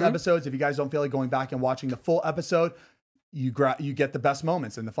past episodes. If you guys don't feel like going back and watching the full episode, you get the best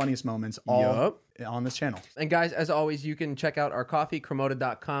moments and the funniest moments all on this channel. And guys, as always, you can check out our coffee,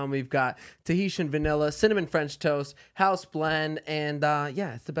 Cremota.com. We've got Tahitian vanilla, cinnamon French toast, house blend, and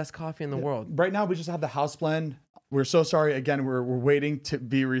yeah, it's the best coffee in the world. Right now, we just have the house blend. We're so sorry. Again, we're waiting to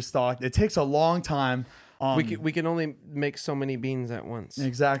be restocked. It takes a long time. We can only make so many beans at once.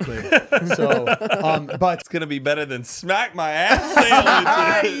 Exactly. So, but It's gonna be better than smack my ass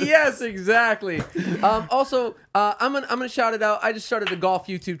sandwiches. Yes, exactly. Also, I'm gonna shout it out. I just started a golf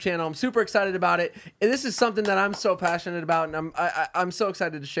YouTube channel. I'm super excited about it. And this is something that I'm so passionate about, and I'm so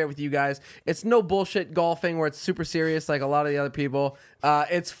excited to share with you guys. It's no bullshit golfing where it's super serious like a lot of the other people.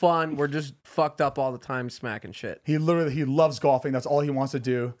 It's fun. We're just fucked up all the time, smacking shit. he loves golfing. That's all he wants to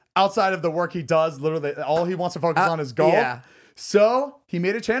do. Outside of the work he does, literally all he wants to focus on is golf. Yeah. So he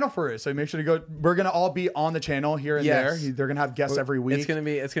made a channel for it. So make sure to go. We're gonna all be on the channel here and Yes. there. They're gonna have guests every week. It's gonna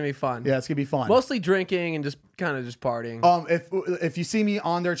be fun. Yeah, it's gonna be fun. Mostly drinking and just kind of just partying. If you see me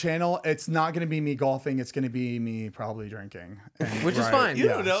on their channel, it's not gonna be me golfing. It's gonna be me probably drinking, Which is fine. You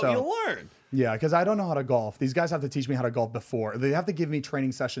Yeah, don't know, so- you'll learn. Yeah, because I don't know how to golf. These guys have to teach me how to golf before. They have to give me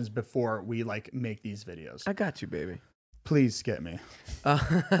training sessions before we like make these videos. I got you, baby. Please skip me.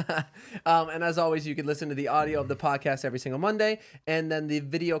 And as always, you can listen to the audio of the podcast every single Monday, and then the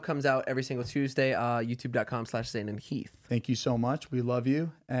video comes out every single Tuesday. YouTube.com/Zane and Heath. Thank you so much. We love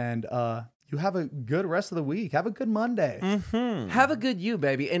you, and you have a good rest of the week. Have a good Monday. Mm-hmm. Have a good you,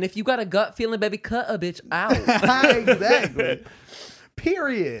 baby. And if you got a gut feeling, baby, cut a bitch out. Exactly.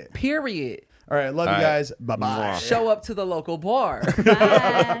 Period. All right, love you guys. Bye-bye. Show up to the local bar.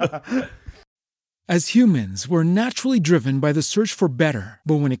 Bye. As humans, we're naturally driven by the search for better.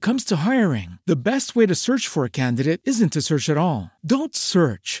 But when it comes to hiring, the best way to search for a candidate isn't to search at all. Don't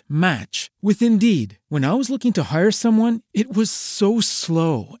search, match with Indeed. When I was looking to hire someone, it was so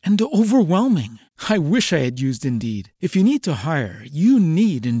slow and overwhelming. I wish I had used Indeed. If you need to hire, you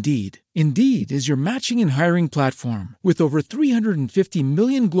need Indeed. Indeed is your matching and hiring platform with over 350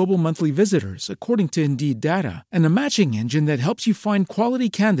 million global monthly visitors, according to Indeed data, and a matching engine that helps you find quality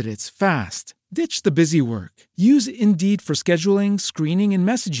candidates fast. Ditch the busy work. Use Indeed for scheduling, screening, and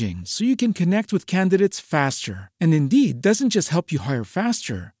messaging so you can connect with candidates faster. And Indeed doesn't just help you hire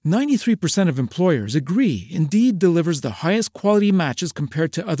faster. 93% of employers agree Indeed delivers the highest quality matches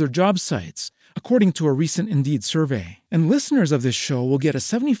compared to other job sites, according to a recent Indeed survey. And listeners of this show will get a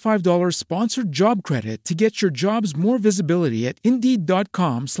 $75 sponsored job credit to get your jobs more visibility at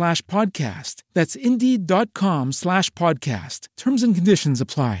Indeed.com/podcast. That's Indeed.com/podcast. Terms and conditions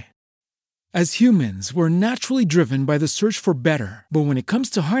apply. As humans, we're naturally driven by the search for better. But when it comes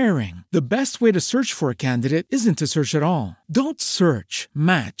to hiring, the best way to search for a candidate isn't to search at all. Don't search,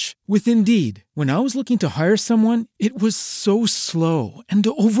 match with Indeed. When I was looking to hire someone, it was so slow and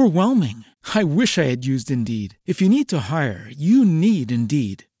overwhelming. I wish I had used Indeed. If you need to hire, you need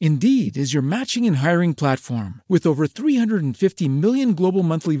Indeed. Indeed is your matching and hiring platform with over 350 million global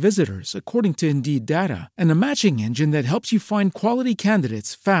monthly visitors, according to Indeed data, and a matching engine that helps you find quality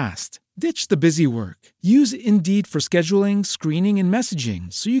candidates fast. Ditch the busy work. Use Indeed for scheduling, screening, and messaging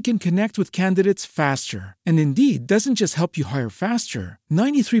so you can connect with candidates faster. And Indeed doesn't just help you hire faster.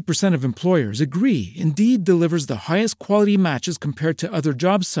 93% of employers agree Indeed delivers the highest quality matches compared to other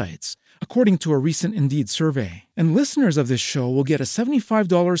job sites, according to a recent Indeed survey. And listeners of this show will get a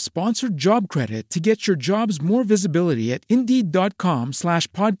 $75 sponsored job credit to get your jobs more visibility at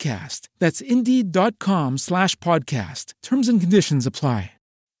Indeed.com/podcast. That's Indeed.com/podcast. Terms and conditions apply.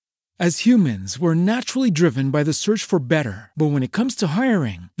 As humans, we're naturally driven by the search for better. But when it comes to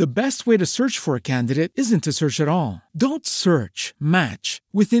hiring, the best way to search for a candidate isn't to search at all. Don't search, match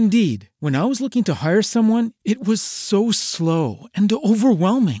with Indeed. When I was looking to hire someone, it was so slow and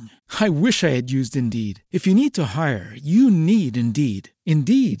overwhelming. I wish I had used Indeed. If you need to hire, you need Indeed.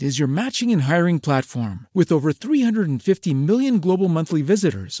 Indeed is your matching and hiring platform with over 350 million global monthly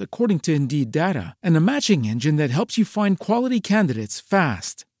visitors, according to Indeed data, and a matching engine that helps you find quality candidates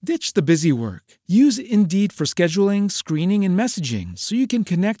fast. Ditch the busy work. Use Indeed for scheduling, screening, and messaging so you can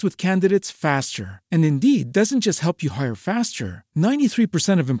connect with candidates faster. And Indeed doesn't just help you hire faster.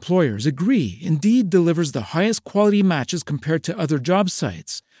 93% of employers agree Indeed delivers the highest quality matches compared to other job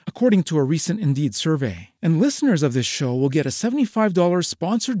sites, according to a recent Indeed survey. And listeners of this show will get a $75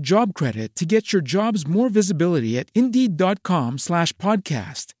 sponsored job credit to get your jobs more visibility at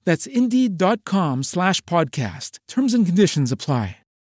Indeed.com/podcast. That's Indeed.com/podcast. Terms and conditions apply.